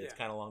 but it's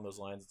kind of along those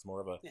lines. It's more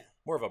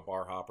of a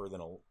bar hopper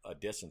than a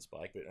distance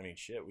bike. But I mean,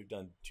 shit, we've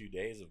done 2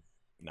 days of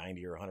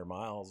 90 or 100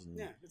 miles. And,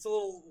 it's a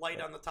little light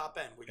on the top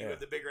end when you have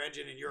the bigger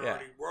engine and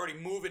we're already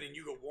moving and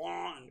you go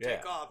wah and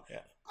take off.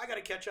 Yeah. I got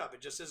to catch up. It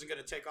just isn't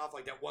going to take off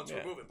like that once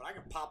we're moving, but I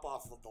can pop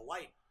off of the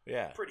light.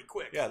 Yeah, pretty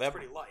quick. Yeah, that's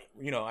pretty light.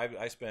 You know,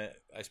 I spent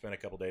a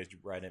couple days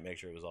riding it, make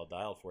sure it was all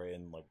dialed for you,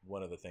 and like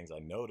one of the things I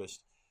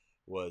noticed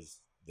was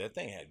that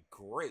thing had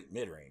great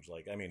mid range.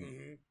 Like, I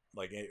mean,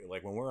 like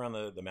when we're on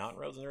the mountain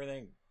roads and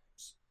everything,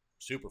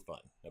 super fun.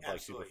 That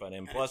bike's super fun,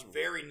 and plus it's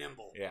very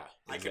nimble. Yeah,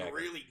 exactly. I can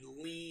really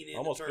lean in.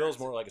 Almost feels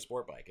more like a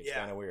sport bike. It's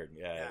kind of weird.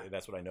 Yeah,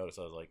 that's what I noticed.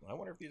 I was like, I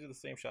wonder if these are the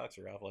same shocks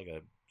or off like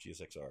a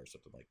GSXR or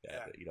something like that.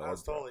 Yeah, but, you know, I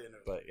was totally into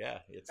it. But yeah,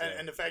 it's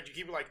and the fact you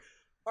keep like,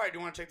 all right, do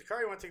you want to take the car?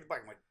 Or you want to take the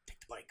bike? I'm like, take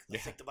the bike.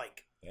 Let's take the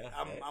bike. Yeah,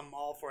 I'm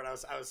all for it.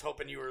 I was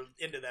hoping you were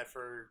into that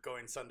for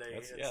going Sunday.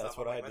 That's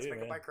what I do. Let's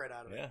make a bike ride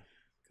out of it.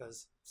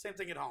 Because same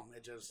thing at home.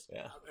 It just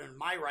and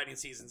my riding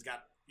season's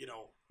got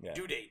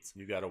due dates.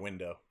 You got a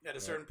window. At a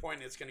certain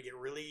point, it's going to get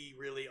really,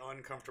 really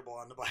uncomfortable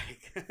on the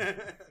bike.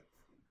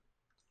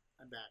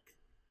 I'm back.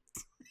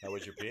 How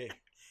was your pee?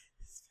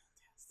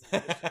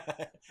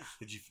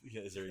 Did you?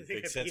 Is there a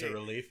big sense of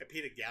relief? I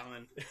peed a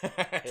gallon.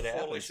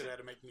 Totally should have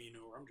to make me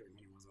know where I'm drinking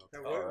when I was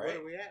out. What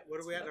are we at? What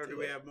are we at? Or do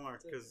we have more?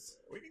 Because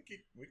we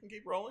can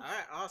keep rolling. All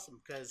right,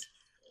 awesome. Because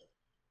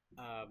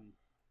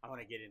I want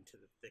to get into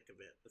the thick of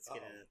it. Let's get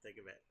into the thick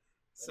of it.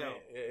 So I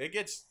mean, it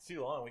gets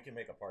too long. We can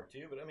make a part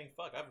 2, but I mean,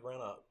 fuck, I've run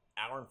an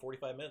hour and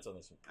 45 minutes on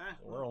this one.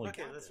 We're only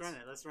let's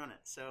run it.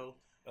 So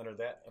under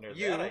that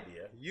idea,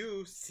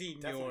 you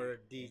senior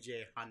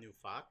DJ Honu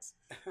Fox,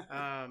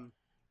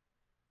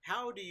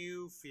 how do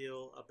you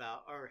feel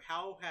about, or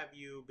how have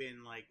you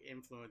been like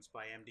influenced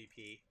by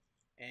MDP,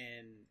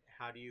 and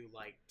how do you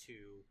like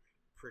to?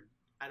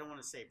 I don't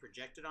want to say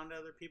project it onto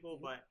other people,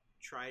 but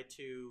try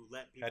to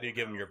let people. How do you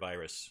give them your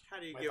virus? How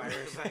do you give them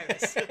your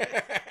virus?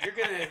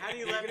 How do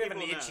you let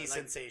people have an itchy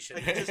sensation?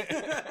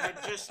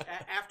 Just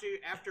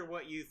after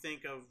what you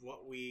think of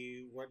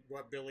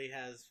what Billy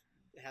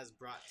has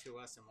brought to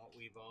us and what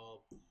we've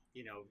all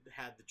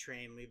had the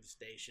train leave the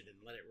station and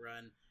let it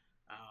run.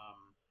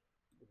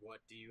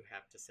 What do you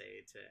have to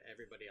say to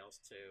everybody else?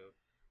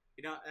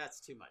 That's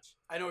too much.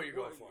 I know what you're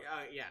going for.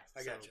 Yeah,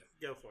 I got you.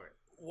 Go for it.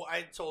 Well,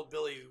 I told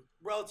Billy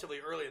relatively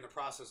early in the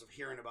process of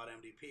hearing about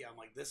MDP, I'm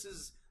like, this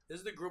is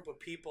the group of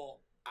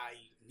people I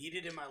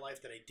needed in my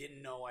life that I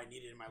didn't know I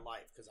needed in my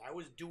life, because I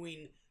was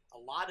doing a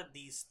lot of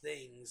these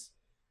things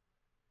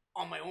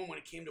on my own when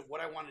it came to what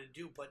I wanted to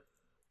do. But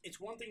it's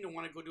one thing to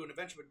want to go do an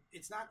adventure, but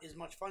it's not as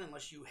much fun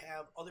unless you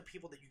have other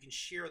people that you can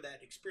share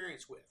that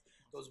experience with.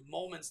 Those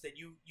moments that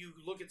you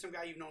look at some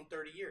guy you've known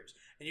 30 years,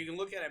 and you can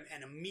look at him,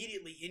 and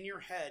immediately in your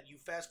head you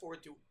fast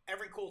forward through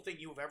every cool thing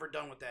you've ever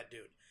done with that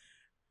dude.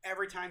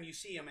 every time you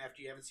see them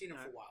after you haven't seen them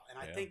for a while. And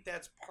I think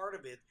that's part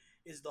of it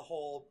is the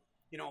whole,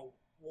 well,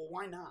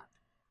 why not?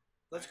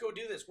 Let's go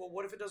do this. Well,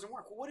 what if it doesn't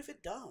work? Well, what if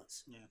it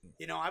does?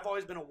 Yeah. I've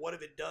always been a what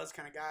if it does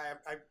kind of guy.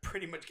 I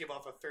pretty much give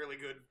off a fairly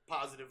good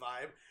positive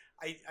vibe.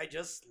 I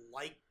just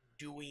like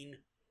doing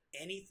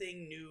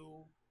anything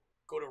new.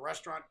 Go to a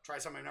restaurant, try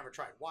something I've never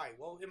tried. Why?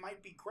 Well, it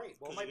might be great.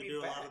 Well, it might be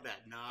bad. A lot of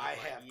that. I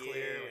have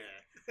clearly.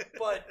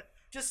 But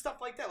just stuff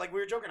like that. Like we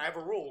were joking, I have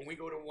a rule. When we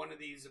go to one of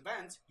these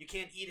events, you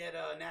can't eat at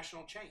a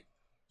national chain.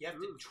 You have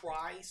to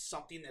try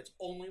something that's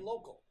only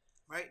local.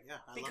 Right,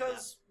 yeah.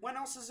 Because when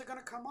else is it going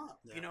to come up?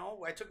 Yeah.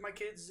 I took my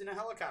kids in a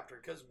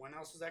helicopter because when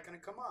else is that going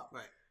to come up?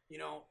 Right.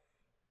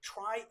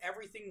 Try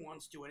everything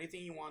once, do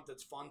anything you want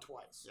that's fun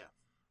twice. Yeah.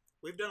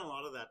 We've done a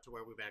lot of that to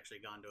where we've actually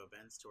gone to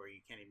events to where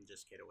you can't even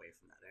just get away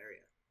from that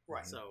area.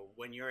 Right. So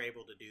when you're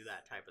able to do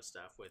that type of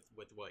stuff with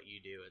what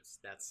you do,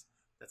 that's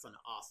an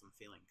awesome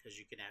feeling because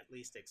you can at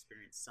least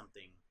experience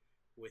something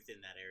within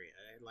that area.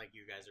 Like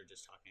you guys are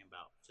just talking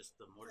about, just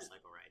the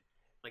motorcycle ride.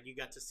 Like you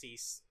got to see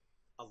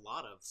a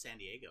lot of San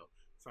Diego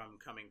from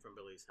coming from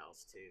Billy's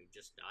house to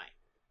just dying.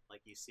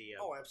 Like you see a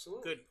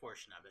absolutely. Good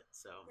portion of it.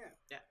 So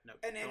no.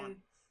 And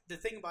then the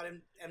thing about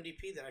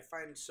MDP that I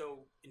find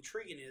so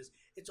intriguing is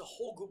it's a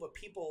whole group of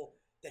people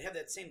that have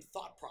that same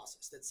thought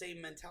process, that same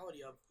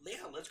mentality of,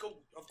 let's go.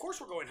 Of course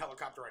we're going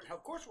helicopter riding.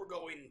 Of course we're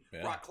going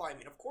rock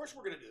climbing. Of course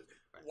we're going to do this.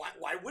 Right.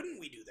 Why wouldn't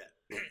we do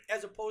that?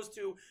 As opposed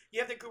to, you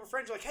have that group of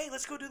friends like, hey,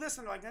 let's go do this.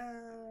 And they're like,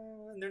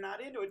 and they're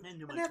not into it.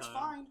 And that's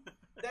fine.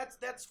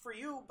 That's for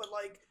you. But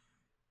like,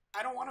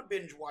 I don't want to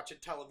binge watch a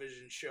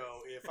television show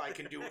if I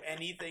can do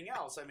anything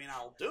else. I mean,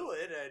 I'll do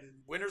it, and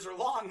winters are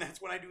long.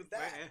 That's when I do that.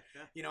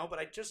 Right, yeah. But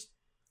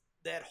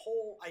that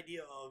whole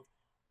idea of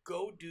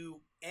go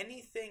do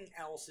anything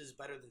else is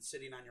better than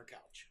sitting on your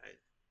couch. Right.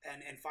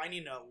 And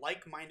finding a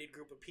like-minded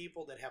group of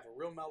people that have a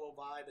real mellow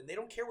vibe, and they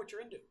don't care what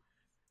you're into.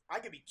 I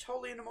could be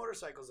totally into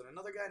motorcycles, and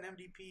another guy in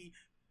MDP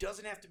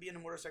doesn't have to be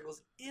into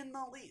motorcycles in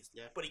the least.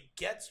 Yeah. But he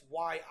gets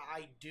why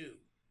I do.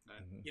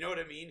 Mm-hmm. You know what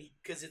I mean?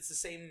 Because it's the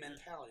same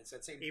mentality. It's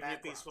that same Even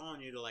background. if he's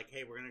following you to like,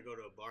 hey, we're going to go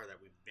to a bar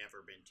that we've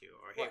never been to,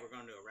 or hey, we're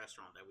going to a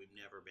restaurant that we've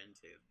never been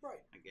to.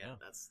 Right. Again,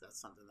 that's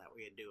something that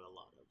we do a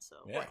lot of.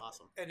 So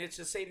awesome. And it's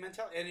the same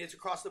mentality, and it's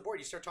across the board.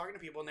 You start talking to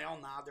people, and they all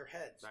nod their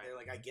heads. Right. They're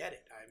like, I get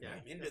it.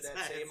 I'm into that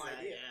same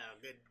idea.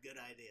 Good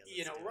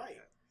idea. Right.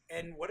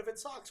 And what if it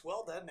sucks?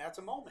 Well, then that's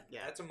a moment.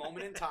 Yeah. That's a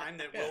moment in time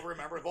that we'll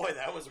remember. Boy,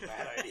 that was a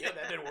bad idea.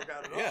 That didn't work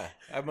out at all. Yeah.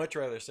 I'd much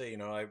rather say,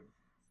 I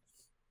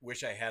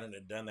wish I hadn't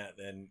have done that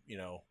than,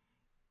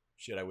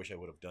 shit, I wish I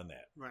would have done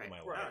that in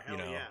my life.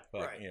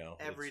 But,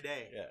 every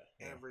day. Yeah.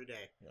 Every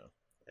day. Yeah.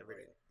 Every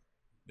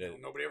day.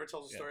 Nobody ever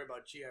tells a story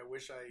about, gee, I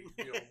wish I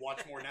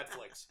watched more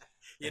Netflix,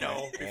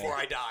 before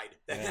I died.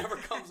 That never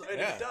comes.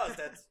 And if it does,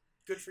 that's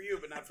good for you,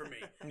 but not for me.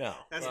 No.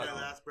 That's my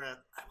last breath.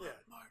 I want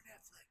more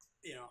Netflix.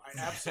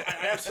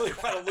 I absolutely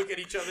want to look at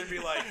each other and be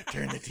like,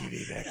 turn the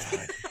TV back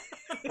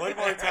on. One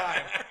more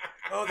time.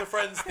 Oh, the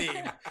Friends theme.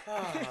 Why'd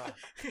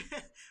you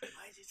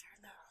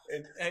turn that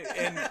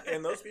off?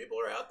 And those people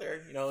are out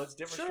there, it's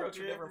different strokes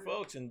for different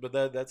folks, but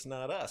that's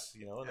not us,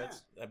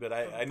 but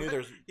I knew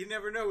there's. You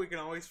never know. We can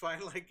always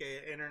find like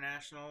a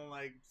international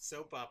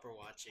soap opera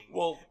watching.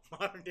 Well,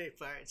 modern day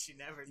pirates. You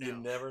never know. You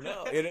never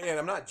know. And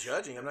I'm not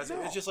judging. I'm not.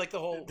 No. It's just like the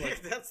whole.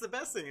 That's the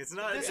best thing. It's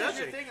not. This judging. is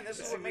your thing, and this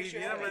is what makes you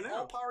happy.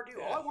 All power to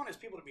you. All I want is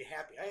people to be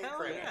happy. I hate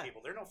crappy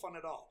people. They're no fun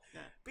at all.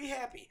 Yeah. Be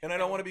happy. And I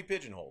don't want to be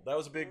pigeonholed. That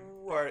was a big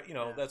part.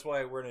 That's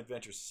why we're an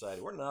adventure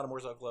society. We're not a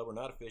motorcycle club. We're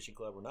not a fishing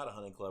club. We're not a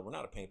hunting club. We're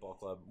not a paintball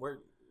club. We're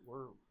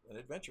an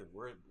adventure.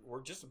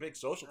 We're just a big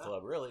social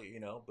club, really,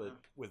 but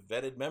with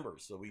vetted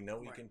members, so we know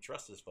we can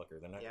trust this fucker.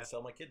 They're not going to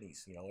sell my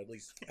kidneys, at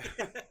least,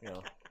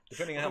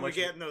 depending on how much.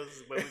 We get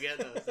those.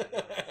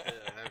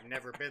 I've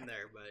never been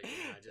there, but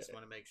I just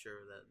want to make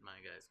sure that my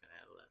guys can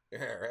handle that.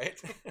 Yeah, right.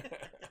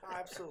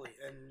 Absolutely,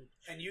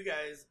 and you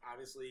guys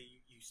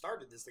obviously you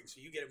started this thing, so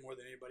you get it more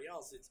than anybody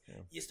else. It's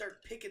you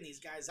start picking these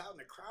guys out in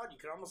the crowd. You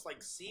can almost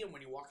see them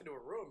when you walk into a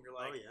room. You're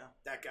like,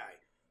 that guy.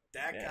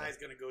 That guy's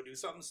going to go do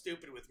something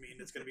stupid with me, and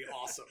it's going to be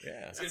awesome.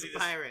 That's a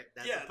pirate.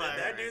 That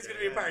dude's going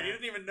to be a pirate. He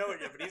doesn't even know it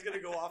yet, but he's going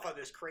to go off on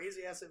this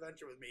crazy-ass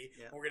adventure with me,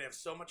 and we're going to have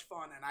so much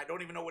fun, and I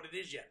don't even know what it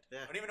is yet.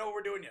 I don't even know what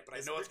we're doing yet, but I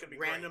know it's going to be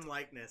random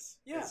great. likeness.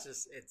 Yeah. It's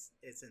just,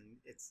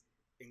 it's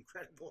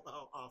incredible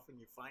how often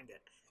you find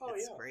it.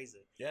 It's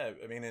crazy. Yeah,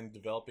 I mean, in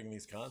developing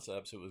these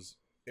concepts, it was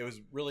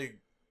really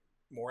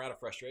more out of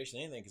frustration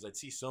than anything, because I'd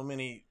see so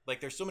many,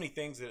 there's so many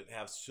things that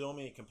have so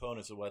many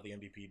components of what the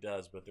MDP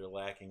does, but they're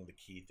lacking the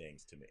key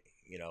things to me,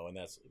 and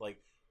that's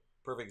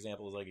perfect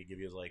examples I could give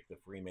you is the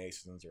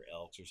Freemasons or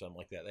Elks or something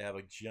like that. They have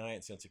a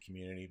giant sense of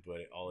community,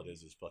 but all it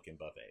is fucking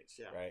buffets,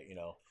 right?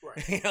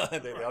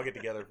 Right. They all get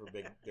together for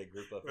big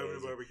group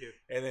buffets, barbecue,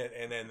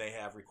 and then they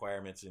have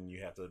requirements, and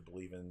you have to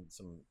believe in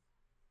some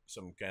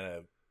kind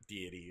of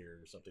deity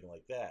or something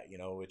like that,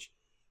 which.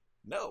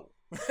 No,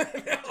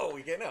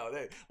 we can't. No,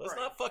 let's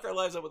not fuck our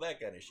lives up with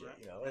that kind of shit,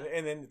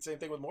 And then the same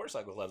thing with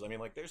motorcycle clubs. I mean,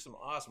 there's some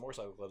awesome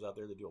motorcycle clubs out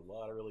there that do a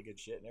lot of really good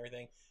shit and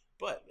everything,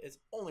 but it's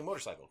only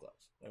motorcycle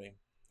clubs. I mean,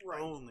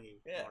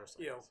 only motorcycles.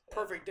 You know,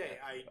 perfect day.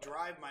 I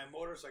drive my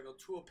motorcycle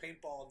to a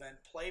paintball event,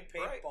 play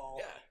paintball,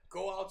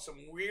 go out some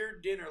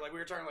weird dinner. Like we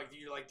were talking, like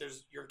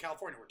you're in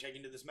California. We're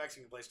taking to this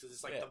Mexican place because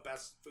it's like the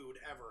best food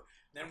ever.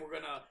 Then we're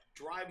gonna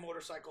drive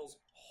motorcycles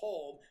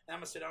home, and I'm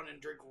gonna sit down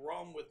and drink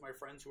rum with my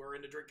friends who are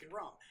into drinking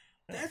rum.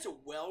 That's a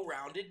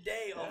well-rounded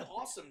day of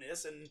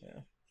awesomeness, and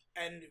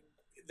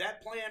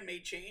that plan may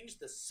change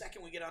the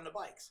second we get on the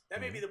bikes. That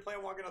may be the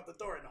plan walking out the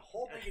door, and the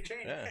whole thing can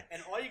change.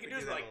 And all you can do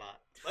is like,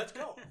 let's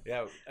go.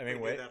 Yeah, I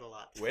mean, we do that a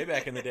lot. Way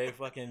back in the day,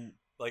 fucking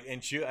like,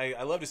 and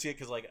I love to see it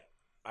because like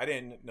I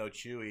didn't know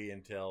Chewy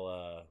until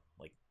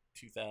like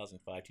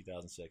 2005,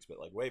 2006, but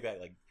like way back,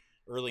 like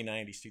early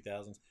 90s,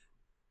 2000s,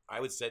 I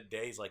would set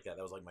days like that.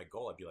 That was like my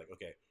goal. I'd be like,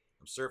 okay,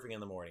 I'm surfing in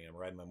the morning. I'm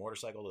riding my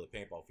motorcycle to the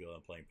paintball field.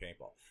 I'm playing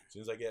paintball. As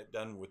soon as I get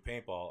done with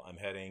paintball, I'm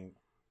heading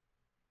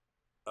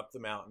up the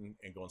mountain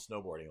and going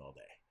snowboarding all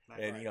day.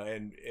 And you know,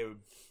 and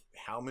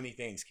how many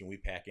things can we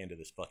pack into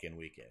this fucking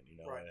weekend? You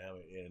know,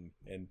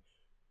 and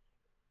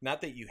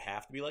not that you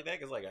have to be like that,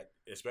 because like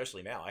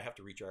especially now, I have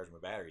to recharge my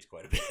batteries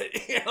quite a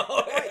bit. You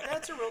know,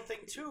 that's a real thing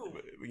too.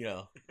 You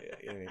know,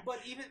 I mean, but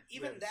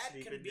even that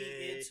can be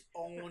its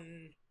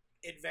own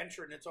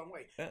adventure in its own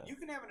way. Yeah. You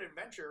can have an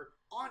adventure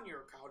on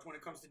your couch when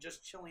it comes to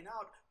just chilling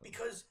out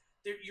because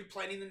you're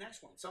planning the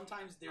next one.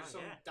 Sometimes there's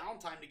some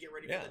downtime to get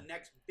ready for the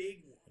next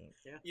big one.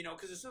 Yeah. You know,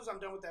 because as soon as I'm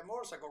done with that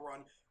motorcycle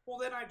run, well,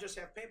 then I just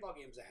have paintball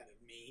games ahead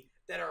of me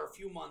that are a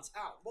few months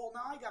out. Well,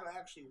 now I got to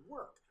actually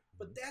work.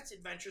 But that's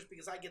adventurous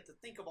because I get to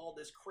think of all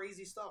this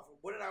crazy stuff.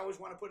 What did I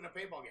always want to put in a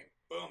paintball game?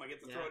 Boom, I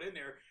get to throw it in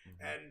there.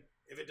 And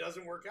if it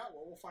doesn't work out,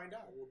 well, we'll find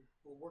out.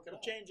 We'll work it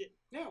out. Change it.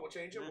 Yeah, we'll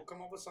change it. We'll come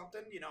up with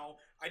something. You know,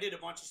 I did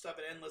a bunch of stuff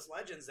at Endless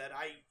Legends that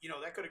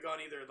that could have gone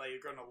either like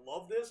you're going to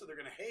love this or they're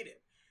going to hate it.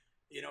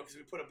 You know, because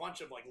we put a bunch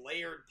of like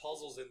layered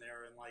puzzles in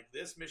there, and like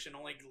this mission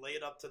only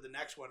laid up to the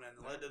next one,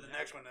 and led to the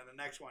next one, and the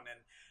next one,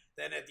 and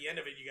then at the end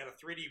of it, you got a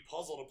 3D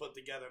puzzle to put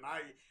together. And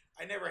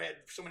I never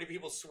had so many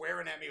people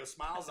swearing at me with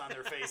smiles on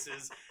their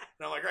faces,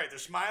 and I'm like, all right,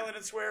 they're smiling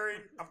and swearing.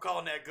 I'm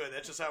calling that good.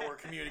 That's just how we're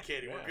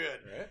communicating. We're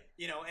good. Right.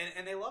 You know,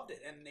 and they loved it,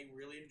 and they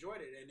really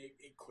enjoyed it, and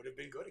it could have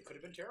been good. It could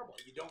have been terrible.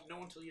 You don't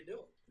know until you do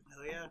it.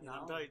 Hell yeah,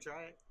 not until you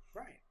try it.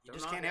 Right. You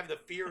just can't have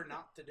the fear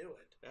not to do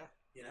it. Yeah.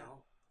 You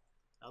know.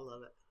 I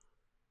love it.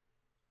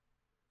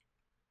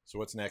 So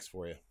what's next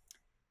for you?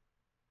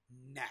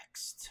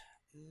 Next.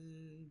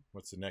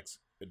 What's the next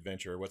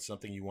adventure? What's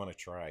something you want to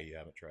try you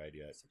haven't tried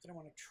yet? Something I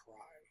want to try.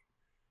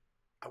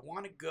 I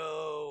want to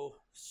go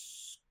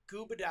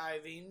scuba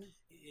diving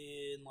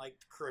in like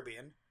the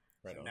Caribbean.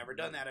 Right. I've never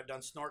done that. I've done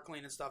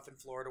snorkeling and stuff in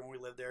Florida when we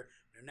lived there.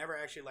 I've never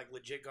actually like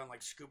legit gone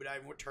like scuba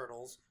diving with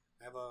turtles.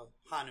 I have a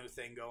Honu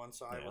thing going,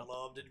 so I would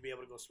love to be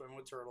able to go swimming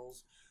with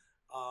turtles.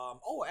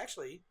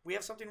 Actually, we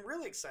have something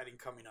really exciting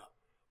coming up.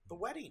 The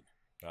wedding.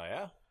 Oh,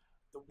 yeah?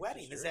 The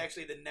wedding is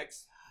actually the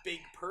next big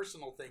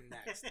personal thing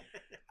next.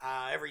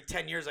 Every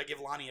 10 years, I give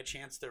Lonnie a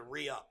chance to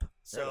re-up.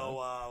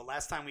 So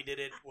last time we did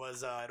it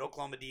was at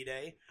Oklahoma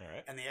D-Day. All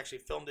right. And they actually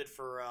filmed it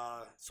for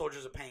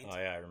Soldiers of Paint. Oh,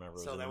 yeah, I remember.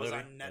 So that was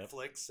on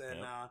Netflix. Yep.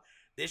 And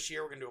this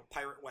year, we're going to do a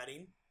pirate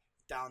wedding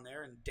down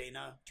there. And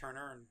Dana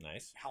Turner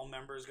and Helm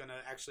Member is going to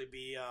actually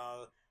be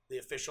the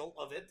official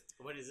of it.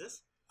 What is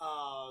this?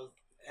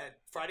 At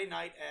Friday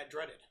night at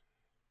Dreaded.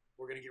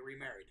 We're going to get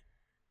remarried.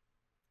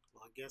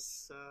 Well, I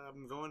guess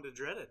I'm going to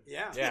Dreaded.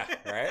 Yeah. Yeah,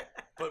 right?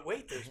 But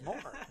wait, there's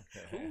more.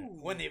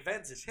 When the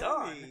event is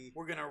done,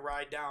 we're going to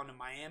ride down to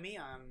Miami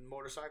on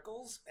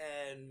motorcycles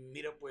and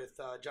meet up with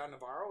John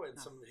Navarro and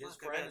some of his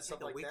friends and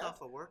stuff like that.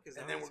 Off of work,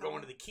 and then we're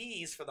going to the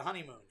Keys for the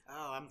honeymoon.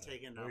 Oh, I'm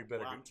taking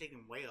I'm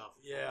taking way off.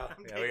 Yeah.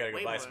 We got to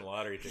go buy some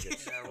lottery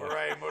tickets. Yeah, we're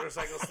riding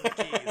motorcycles to the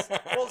Keys.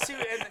 Well, see,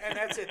 and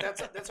that's it.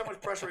 That's how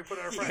much pressure we put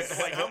on our friends.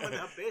 Like, I'm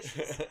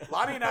ambitious.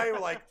 Lonnie and I were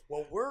like,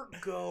 well, we're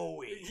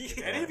going.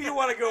 Any of you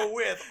want to go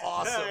with?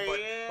 Awesome. But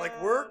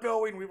like, we're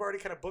going. We've already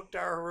kind of booked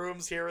our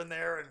rooms here and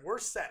there, and we're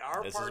set.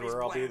 Our this party's is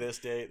where I'll planned. be this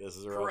date. This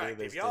is where I'll be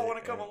this If y'all date.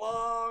 want to come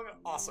along,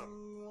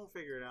 awesome. We'll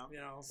figure it out. You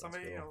know,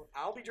 somebody. cool. You know,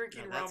 I'll be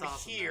drinking rum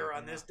awesome, here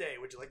on this day.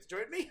 Would you like to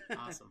join me?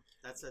 Awesome.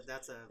 That's a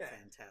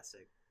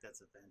fantastic.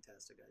 That's a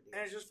fantastic idea.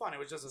 And it's just fun. It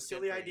was just a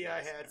silly idea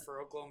I had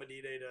for Oklahoma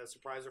D-Day to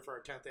surprise her for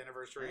our 10th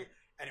anniversary,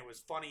 and it was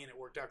funny and it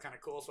worked out kind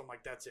of cool. So I'm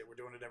like, that's it. We're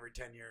doing it every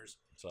 10 years.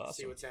 It's awesome.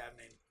 See what's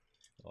happening.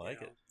 I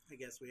like it. I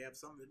guess we have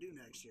something to do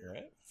next year.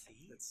 Right.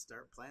 Let's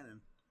start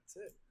planning. That's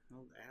it.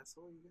 Old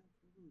asshole, you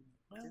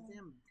got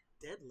damn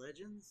Dead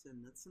Legends,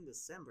 and that's in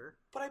December.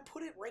 But I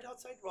put it right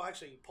outside. Well,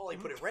 actually, Paulie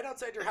put it right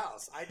outside your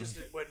house. I just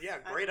went,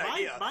 great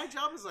idea. My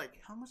job is like,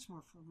 how much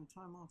more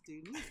time off do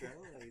you need, bro?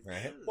 Like,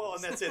 Right. Well,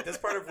 and that's it. That's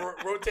part of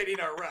rotating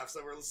our refs.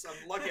 So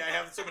I'm lucky I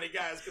have so many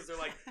guys because they're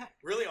like,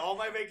 really, all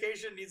my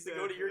vacation needs to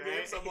go to your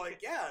games. I'm like,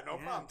 yeah, no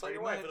problem. Tell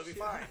your wife it'll be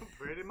fine.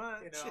 Pretty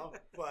much. You know,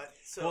 but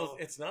so Well,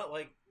 it's not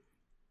like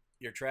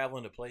you're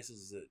traveling to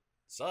places that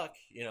suck.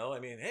 You know, I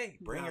mean, hey,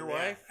 bring your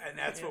wife, and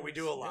that's what we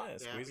do a lot. Yeah,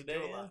 squeeze we a day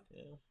do a in. lot.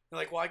 Yeah. They're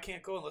like, well, I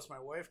can't go unless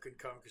my wife can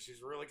come because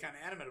she's really kind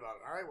of adamant about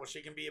it. All right, well,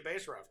 she can be a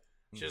base ref.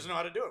 She doesn't know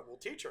how to do it. We'll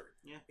teach her.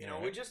 Yeah. You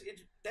know,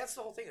 that's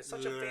the whole thing. It's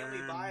such a family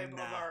vibe of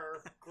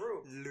our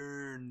group.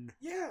 Learn.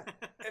 Yeah.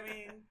 I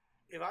mean,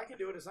 if I can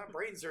do it, it's not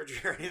brain surgery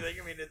or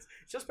anything. I mean, it's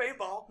just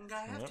paintball.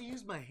 I have to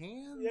use my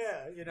hands.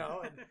 Yeah, you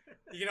know, and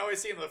you can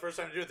always see them the first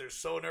time to do it. They're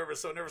so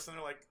nervous, and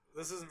they're like,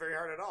 "This isn't very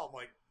hard at all." I'm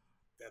like,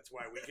 "That's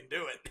why we can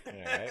do it." All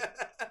right.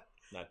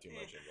 Not too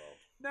much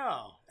involved.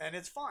 No, and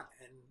it's fun,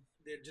 and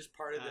they're just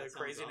part of the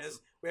craziness.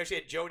 Awesome. We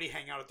actually had Jody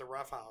hang out at the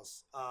ref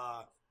house.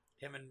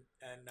 Him and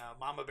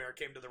Mama Bear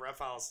came to the ref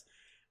house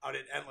out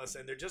at Endless,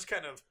 and they're just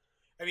kind of,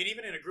 I mean,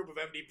 even in a group of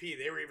MDP,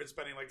 they were even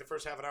spending like the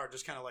first half an hour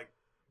just kind of like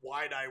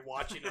wide-eye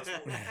watching us.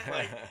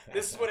 Like,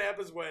 this is what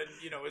happens when,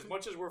 you know, as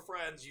much as we're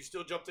friends, you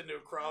still jumped into a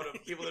crowd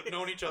of people that have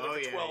known each other for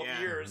 12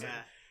 years.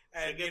 Yeah.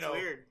 And it gets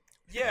weird.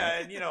 Yeah,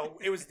 and, you know,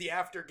 it was the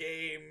after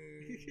game.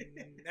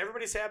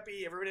 Everybody's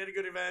happy. Everybody had a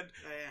good event.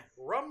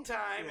 Rum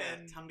time.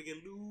 And time to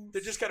get loose.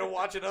 They're just kind of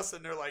watching us,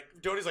 and they're like,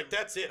 Jody's like,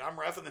 that's it. I'm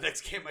reffing the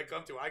next game I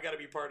come to. I got to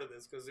be part of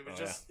this because it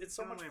was it's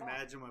so much fun.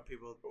 Imagine what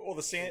people. Well,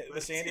 the San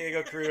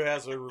Diego crew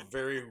has a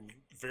very,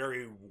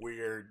 very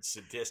weird,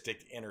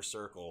 sadistic inner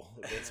circle.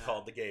 It's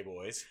called the Gay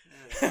Boys.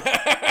 There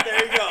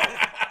you go.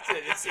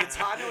 It's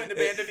Honu and the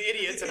Band of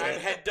Idiots, and I'm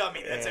Head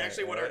Dummy. That's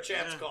actually what our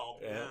chat's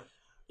called. Yeah.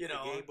 You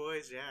know, the Gay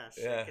Boys,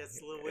 shit gets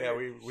a little weird. Yeah,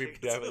 we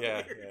definitely,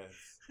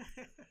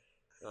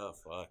 Oh,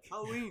 fuck.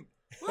 Halloween.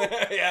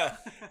 yeah,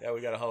 we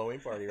got a Halloween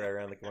party right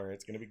around the corner.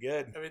 It's gonna be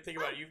good. I mean, think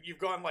about it. You've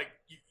gone like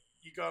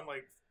you've gone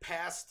like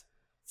past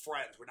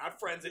friends. We're not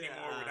friends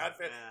anymore. We're not.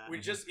 We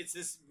just it's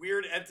this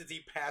weird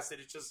entity past it.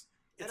 It's just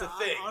it's a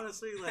thing.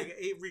 Honestly, like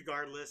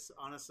regardless,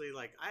 honestly,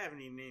 like I haven't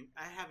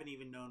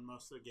even known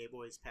most of the Gay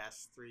Boys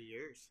past 3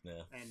 years.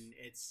 Yeah, and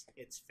it's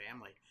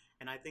family.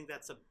 And I think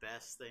that's the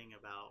best thing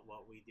about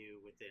what we do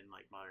within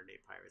like modern day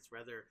pirates.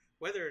 Whether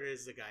it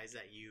is the guys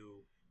that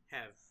you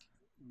have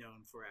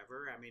known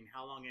forever. I mean,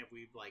 how long have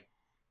we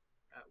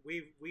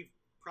we've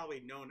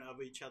probably known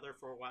of each other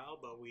for a while,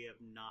 but we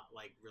have not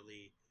like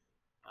really,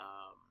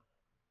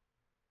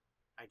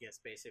 I guess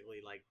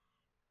basically like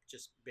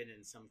just been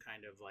in some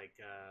kind of like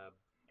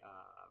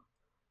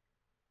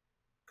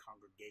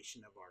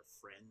congregation of our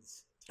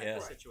friends type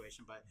of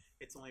situation. But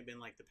it's only been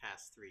like the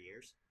past 3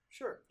 years.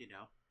 Sure, you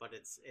know, but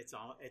it's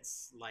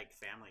like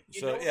family.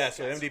 So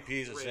so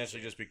MDP's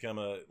essentially just become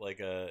a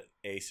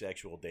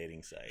asexual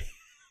dating site.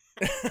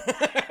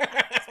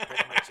 That's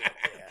pretty much it.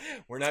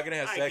 Yeah. We're not gonna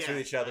have sex with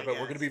each other, but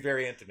we're gonna be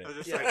very intimate. I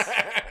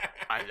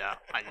love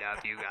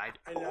you guys.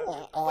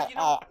 But you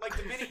know, like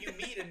the minute you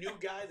meet a new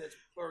guy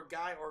or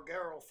guy or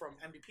girl from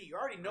MDP, you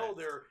already know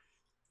they're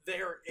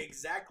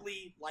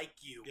exactly like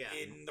you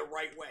in the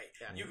right way.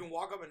 Yeah. You can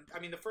walk up and, I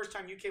mean, the first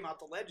time you came out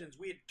to Legends,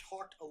 we had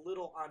talked a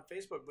little on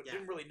Facebook, but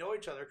didn't really know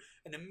each other.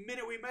 And the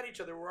minute we met each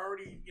other, we're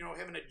already, you know,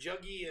 having a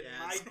juggy and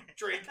my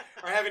drink,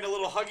 or having a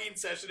little hugging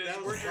session.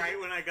 That was right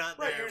when I got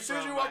there. Right, as soon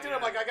as you walked in,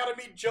 I'm like, I got to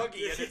meet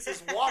Juggy, and it's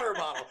this water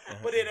bottle.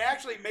 But it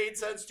actually made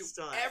sense to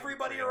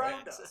everybody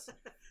around us.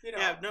 You know?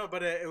 Yeah, no,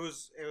 but it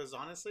was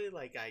honestly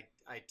like I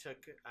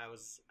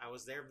was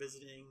there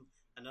visiting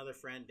another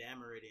friend, Dan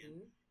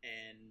Meridian,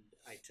 and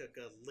I took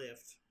a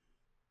lift,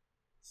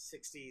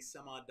 $60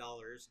 some odd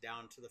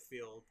down to the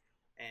field,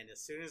 and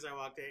as soon as I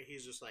walked in,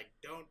 he's just like,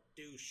 "Don't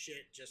do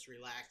shit, just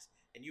relax."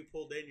 And you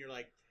pulled in, you're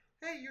like,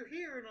 "Hey, you're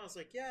here," and I was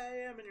like, "Yeah, I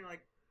am," and you're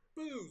like,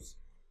 "Booze."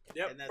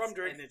 Yep, from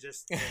drink. And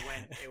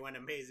it went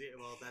amazing.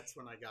 Well, that's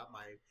when I got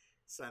my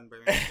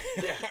sunburn.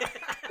 Yeah,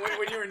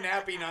 when you were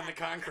napping on the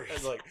concrete. I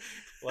was like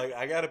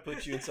I gotta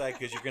put you inside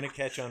because you're gonna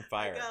catch on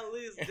fire. I gotta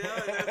lose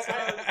That's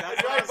I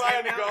drive by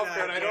on the golf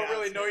cart. I don't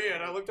really know you,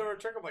 and I looked over at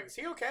Trick. I'm like, "Is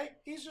he okay?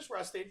 He's just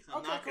resting."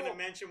 I'm not gonna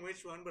mention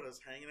which one, but I was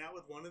hanging out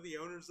with one of the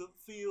owners of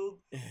the field,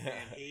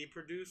 and he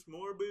produced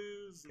more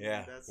booze.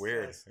 Yeah, that's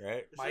weird,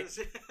 right?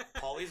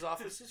 Paulie's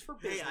office is for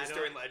business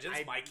during Legends.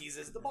 Mikey's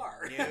is the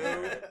bar.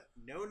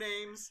 No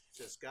names.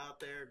 Just got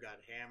there, got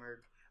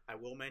hammered. I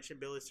will mention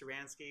Billy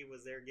Saransky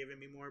was there giving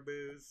me more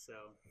booze. So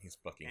he's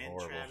fucking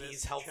horrible.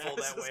 He's helpful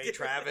that way.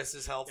 Travis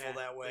is helpful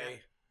that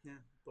way. Yeah.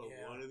 But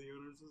one of the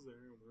owners was there.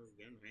 We're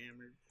getting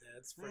hammered.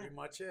 That's pretty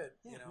much it.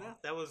 You know,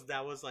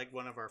 that was like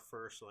one of our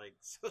first like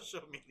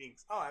social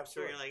meetings. Oh,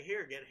 absolutely. So you're like,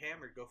 here, get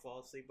hammered, go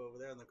fall asleep over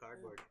there on the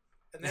cardboard.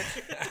 And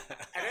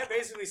that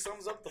basically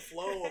sums up the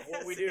flow of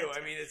what we do. I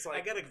mean, it's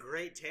like I got a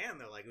great tan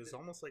though. Like it was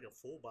almost like a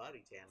full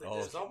body tan.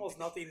 There's almost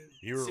nothing.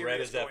 You were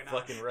red as that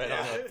fucking red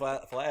on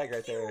the flag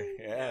right there.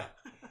 Yeah,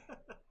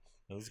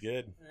 that was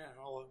good. Yeah,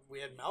 well,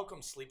 we had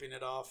Malcolm sleeping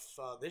it off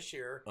this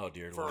year. Oh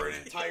dear, for an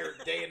entire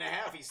day and a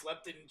half. He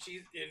slept in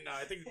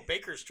I think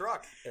Baker's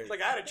truck. It's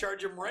like I had to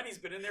charge him rent. He's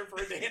been in there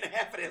for a day and a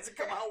half. It hasn't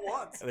come out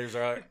once. There's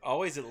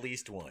always at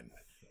least one.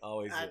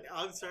 Always.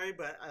 I'm sorry,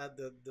 but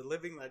the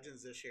Living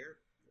Legends this year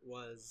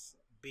was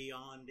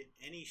beyond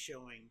any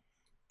showing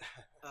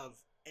of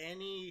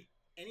any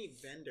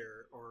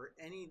vendor or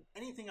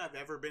anything I've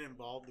ever been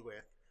involved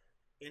with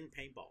in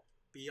paintball.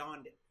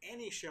 Beyond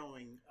any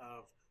showing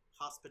of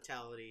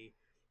hospitality,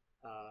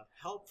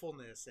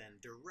 helpfulness,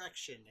 and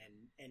direction,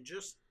 and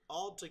just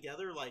all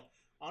together. Like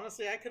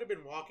honestly, I could have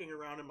been walking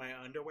around in my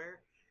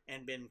underwear,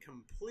 and been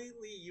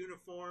completely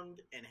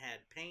uniformed and had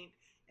paint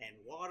and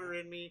water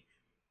in me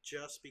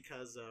just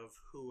because of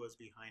who was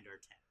behind our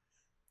tent.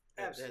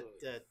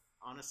 Absolutely.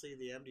 Honestly,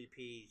 the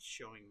MDP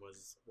showing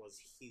was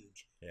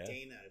huge. Yeah.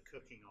 Dana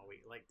cooking all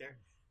week. Like there,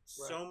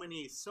 so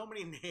many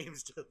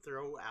names to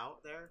throw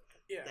out there.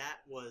 Yeah. That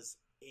was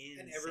insane.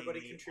 And everybody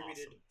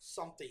contributed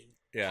something.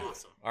 Yeah.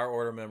 Awesome. Our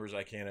order members,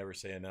 I can't ever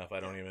say enough. I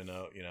don't even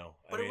know,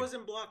 But it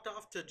wasn't blocked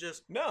off to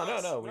just No.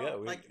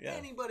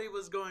 anybody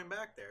was going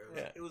back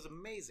there. It was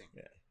amazing.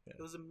 Yeah.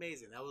 It was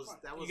amazing. That was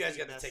You guys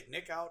got to take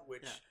Nick out,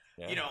 which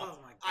Yeah. Oh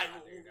my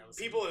God, dude, that was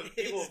people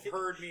amazing. have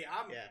heard me.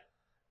 Yeah.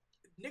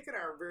 Nick and I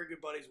are very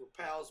good buddies. We're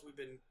pals. We've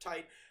been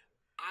tight.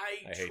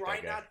 I hate try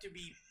that guy. not to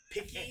be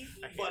picky,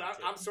 I hate but him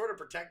too. I'm sort of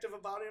protective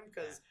about him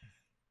because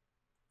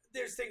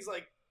there's things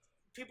like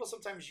people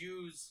sometimes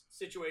use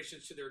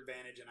situations to their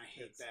advantage, and I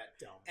hate It's that.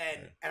 dumb.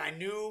 And I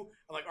knew,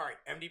 I'm like, all right,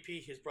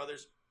 MDP, his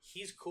brothers,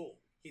 he's cool.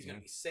 He's going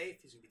to be safe.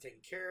 He's going to be taken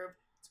care of.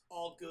 It's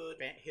all good.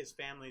 His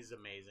family's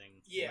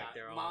amazing. Yeah, Like,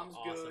 they're all mom's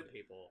awesome good.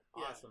 people.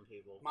 Yeah. Awesome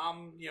people.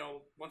 Mom,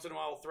 once in a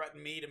while will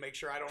threaten me to make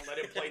sure I don't let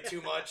him play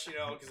too much,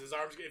 because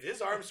if his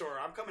arm's sore,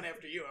 I'm coming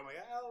after you. I'm like,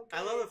 oh, okay.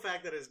 I love the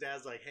fact that his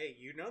dad's like, hey,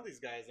 these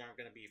guys aren't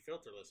going to be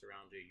filterless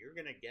around you. You're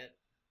going to get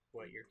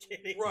what you're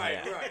getting. Right,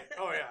 Yeah. right.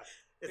 Oh, yeah.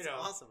 It's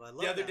awesome. I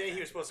love the other that day he fact.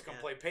 was supposed to come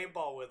Yeah. play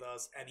paintball with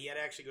us, and he had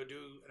to actually go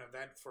do an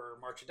event for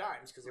March of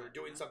Dimes because they were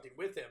doing something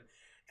with him.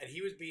 And he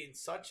was being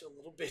such a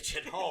little bitch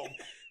at home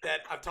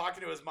that I'm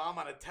talking to his mom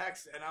on a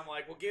text, and I'm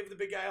like, well, give the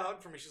big guy a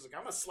hug for me. She's like,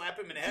 I'm going to slap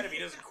him in the head if he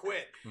doesn't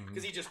quit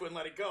because he just wouldn't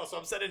let it go. So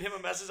I'm sending him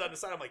a message on the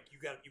side. I'm like, you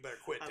better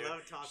quit, dude. I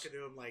love talking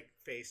to him like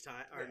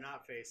FaceTime, or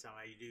not FaceTime.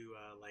 I do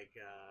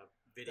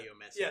video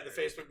message. Yeah, the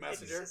Facebook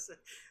Messenger.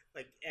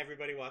 Like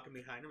everybody walking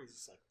behind him, he's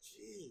just like,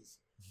 jeez.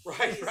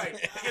 Right.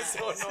 He gets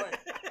so annoying.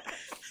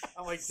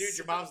 I'm like, dude,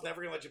 your mom's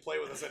never going to let you play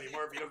with us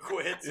anymore if you don't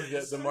quit. So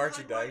The March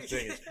of Dimes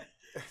thing is...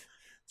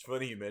 It's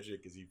funny you mentioned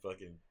it because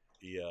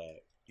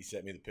he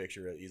sent me the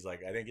picture. He's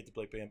like, I didn't get to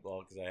play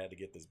paintball because I had to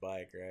get this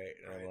bike, right?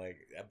 And I'm like,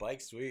 that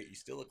bike's sweet. You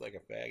still look like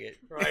a faggot.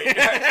 Right.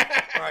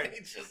 Right.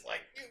 It's just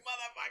like, you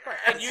motherfucker.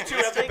 And you two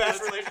have the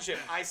best relationship.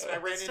 I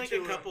ran Let's into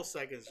take a couple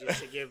seconds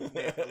just to give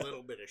Nick a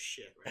little bit of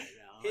shit right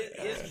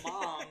now. His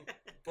mom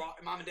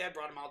and dad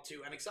brought him out to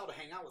NXL to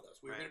hang out with us.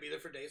 We were going to be there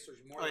for days, so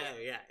there's more. Oh,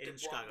 yeah, in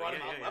Chicago. Brought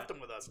him Yeah, out, yeah, left him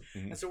with us.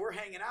 And so we're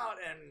hanging out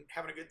and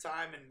having a good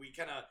time, and we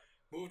kind of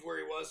moved where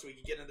he was so we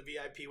could get into the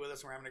VIP with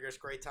us, and we're having a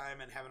great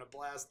time and having a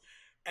blast.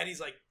 And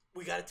he's like,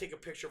 we got to take a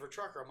picture of a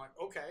trucker. I'm like,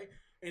 okay.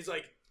 And he's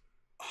like,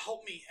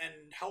 help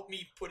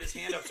me put his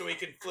hand up so he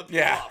can flip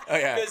it off. Oh,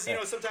 yeah.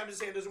 Because, sometimes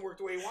his hand doesn't work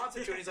the way he wants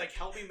it to. And he's like,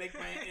 help me make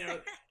my,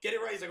 get it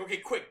right. He's like, okay,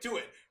 quick, do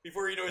it.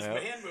 Before, his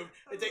hand moved.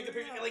 And take the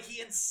picture. And, like,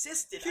 he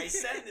insisted I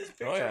send this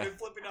picture of him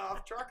flipping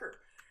off trucker.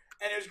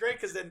 And it was great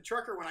because then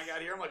Trucker, when I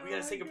got here, I'm like, we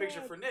got to take a picture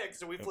for Nick.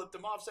 So we flipped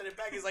him off, sent it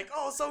back. He's like,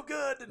 oh, so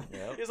good. And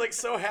he was like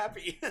so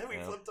happy. We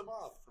flipped him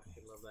off.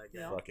 I love that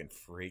guy. Fucking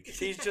freak.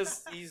 He's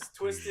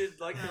twisted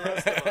like the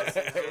rest of us.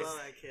 I love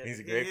that kid. He's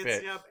a great He fit.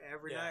 hits me up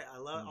every night. I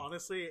love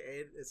honestly,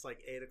 it's like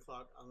 8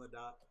 o'clock on the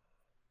dot.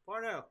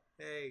 Porno.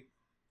 Hey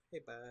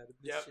bud.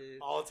 Yep,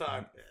 all the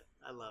time. Yeah,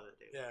 I love it,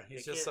 dude. Yeah,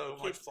 he's just so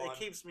much fun. It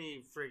keeps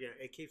me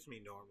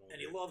normal.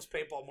 And he loves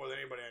paintball more than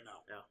anybody I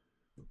know. Yeah.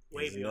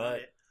 Way He's a beyond nut.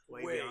 it.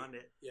 Way beyond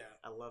it. Yeah.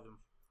 I love him.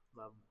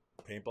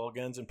 Paintball,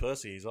 guns, and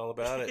pussy. He's all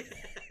about it.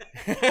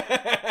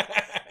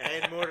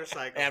 And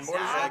motorcycles. And Not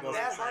motorcycles.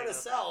 that hard to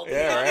sell. To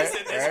Yeah, be honest,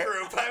 right, in this right.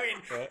 group. I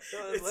mean,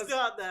 It's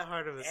not that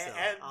hard of a sell.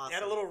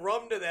 add a little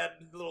rum to that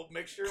little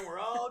mixture, and we're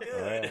all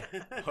good.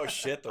 Oh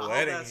shit! The All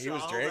wedding. that He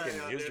was straw, drinking. all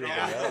that, He was dude. drinking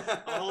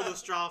up. I'll hold a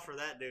straw for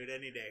that dude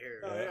any day.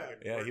 Here. Oh, fucking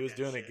Yeah, work he was that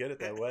doing shit. it good at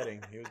that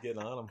wedding. He was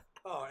getting on him.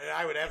 Oh, and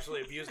I would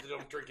absolutely abuse the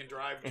don't drink and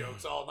drive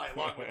jokes all night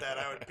long with that.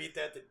 I would beat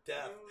that to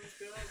death.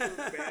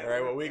 All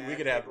right. Well, we're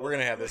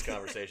gonna have this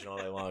conversation all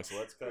night long. So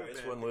let's cut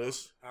this one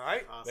loose. All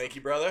right. Awesome. Thank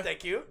you, brother.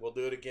 Thank you. We'll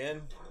do it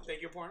again.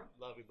 Thank you, Porno.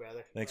 Love you,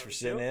 brother. Thanks Love for you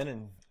sitting too. in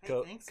and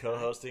thanks,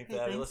 co-hosting. man.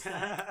 Hey, Fabulous.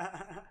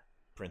 thanks.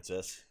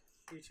 Princess.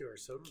 You two are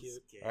so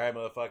cute. All right,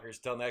 motherfuckers.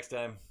 Till next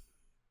time.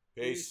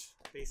 Peace.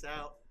 Peace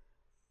out.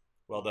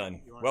 Well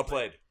done. You wanna Well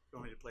play- played. You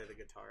want me to play the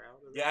guitar out?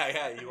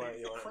 Yeah. You want?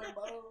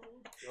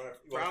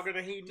 Frog in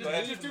a heat. Go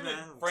ahead. Just do the-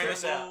 frame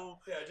us out.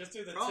 Yeah, just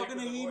do the Frog tick in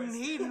a with the heat voice.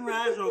 and heat and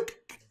rise.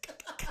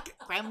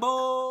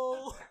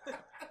 Cramble.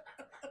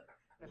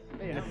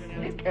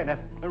 And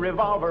a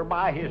revolver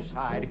by his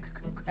side.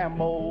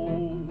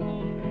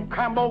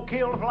 Crambo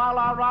kills la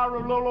la la ro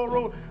lo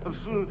ro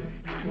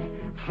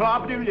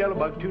flop do yellow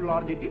bug too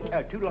lot of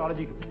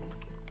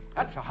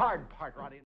that's the hard part right in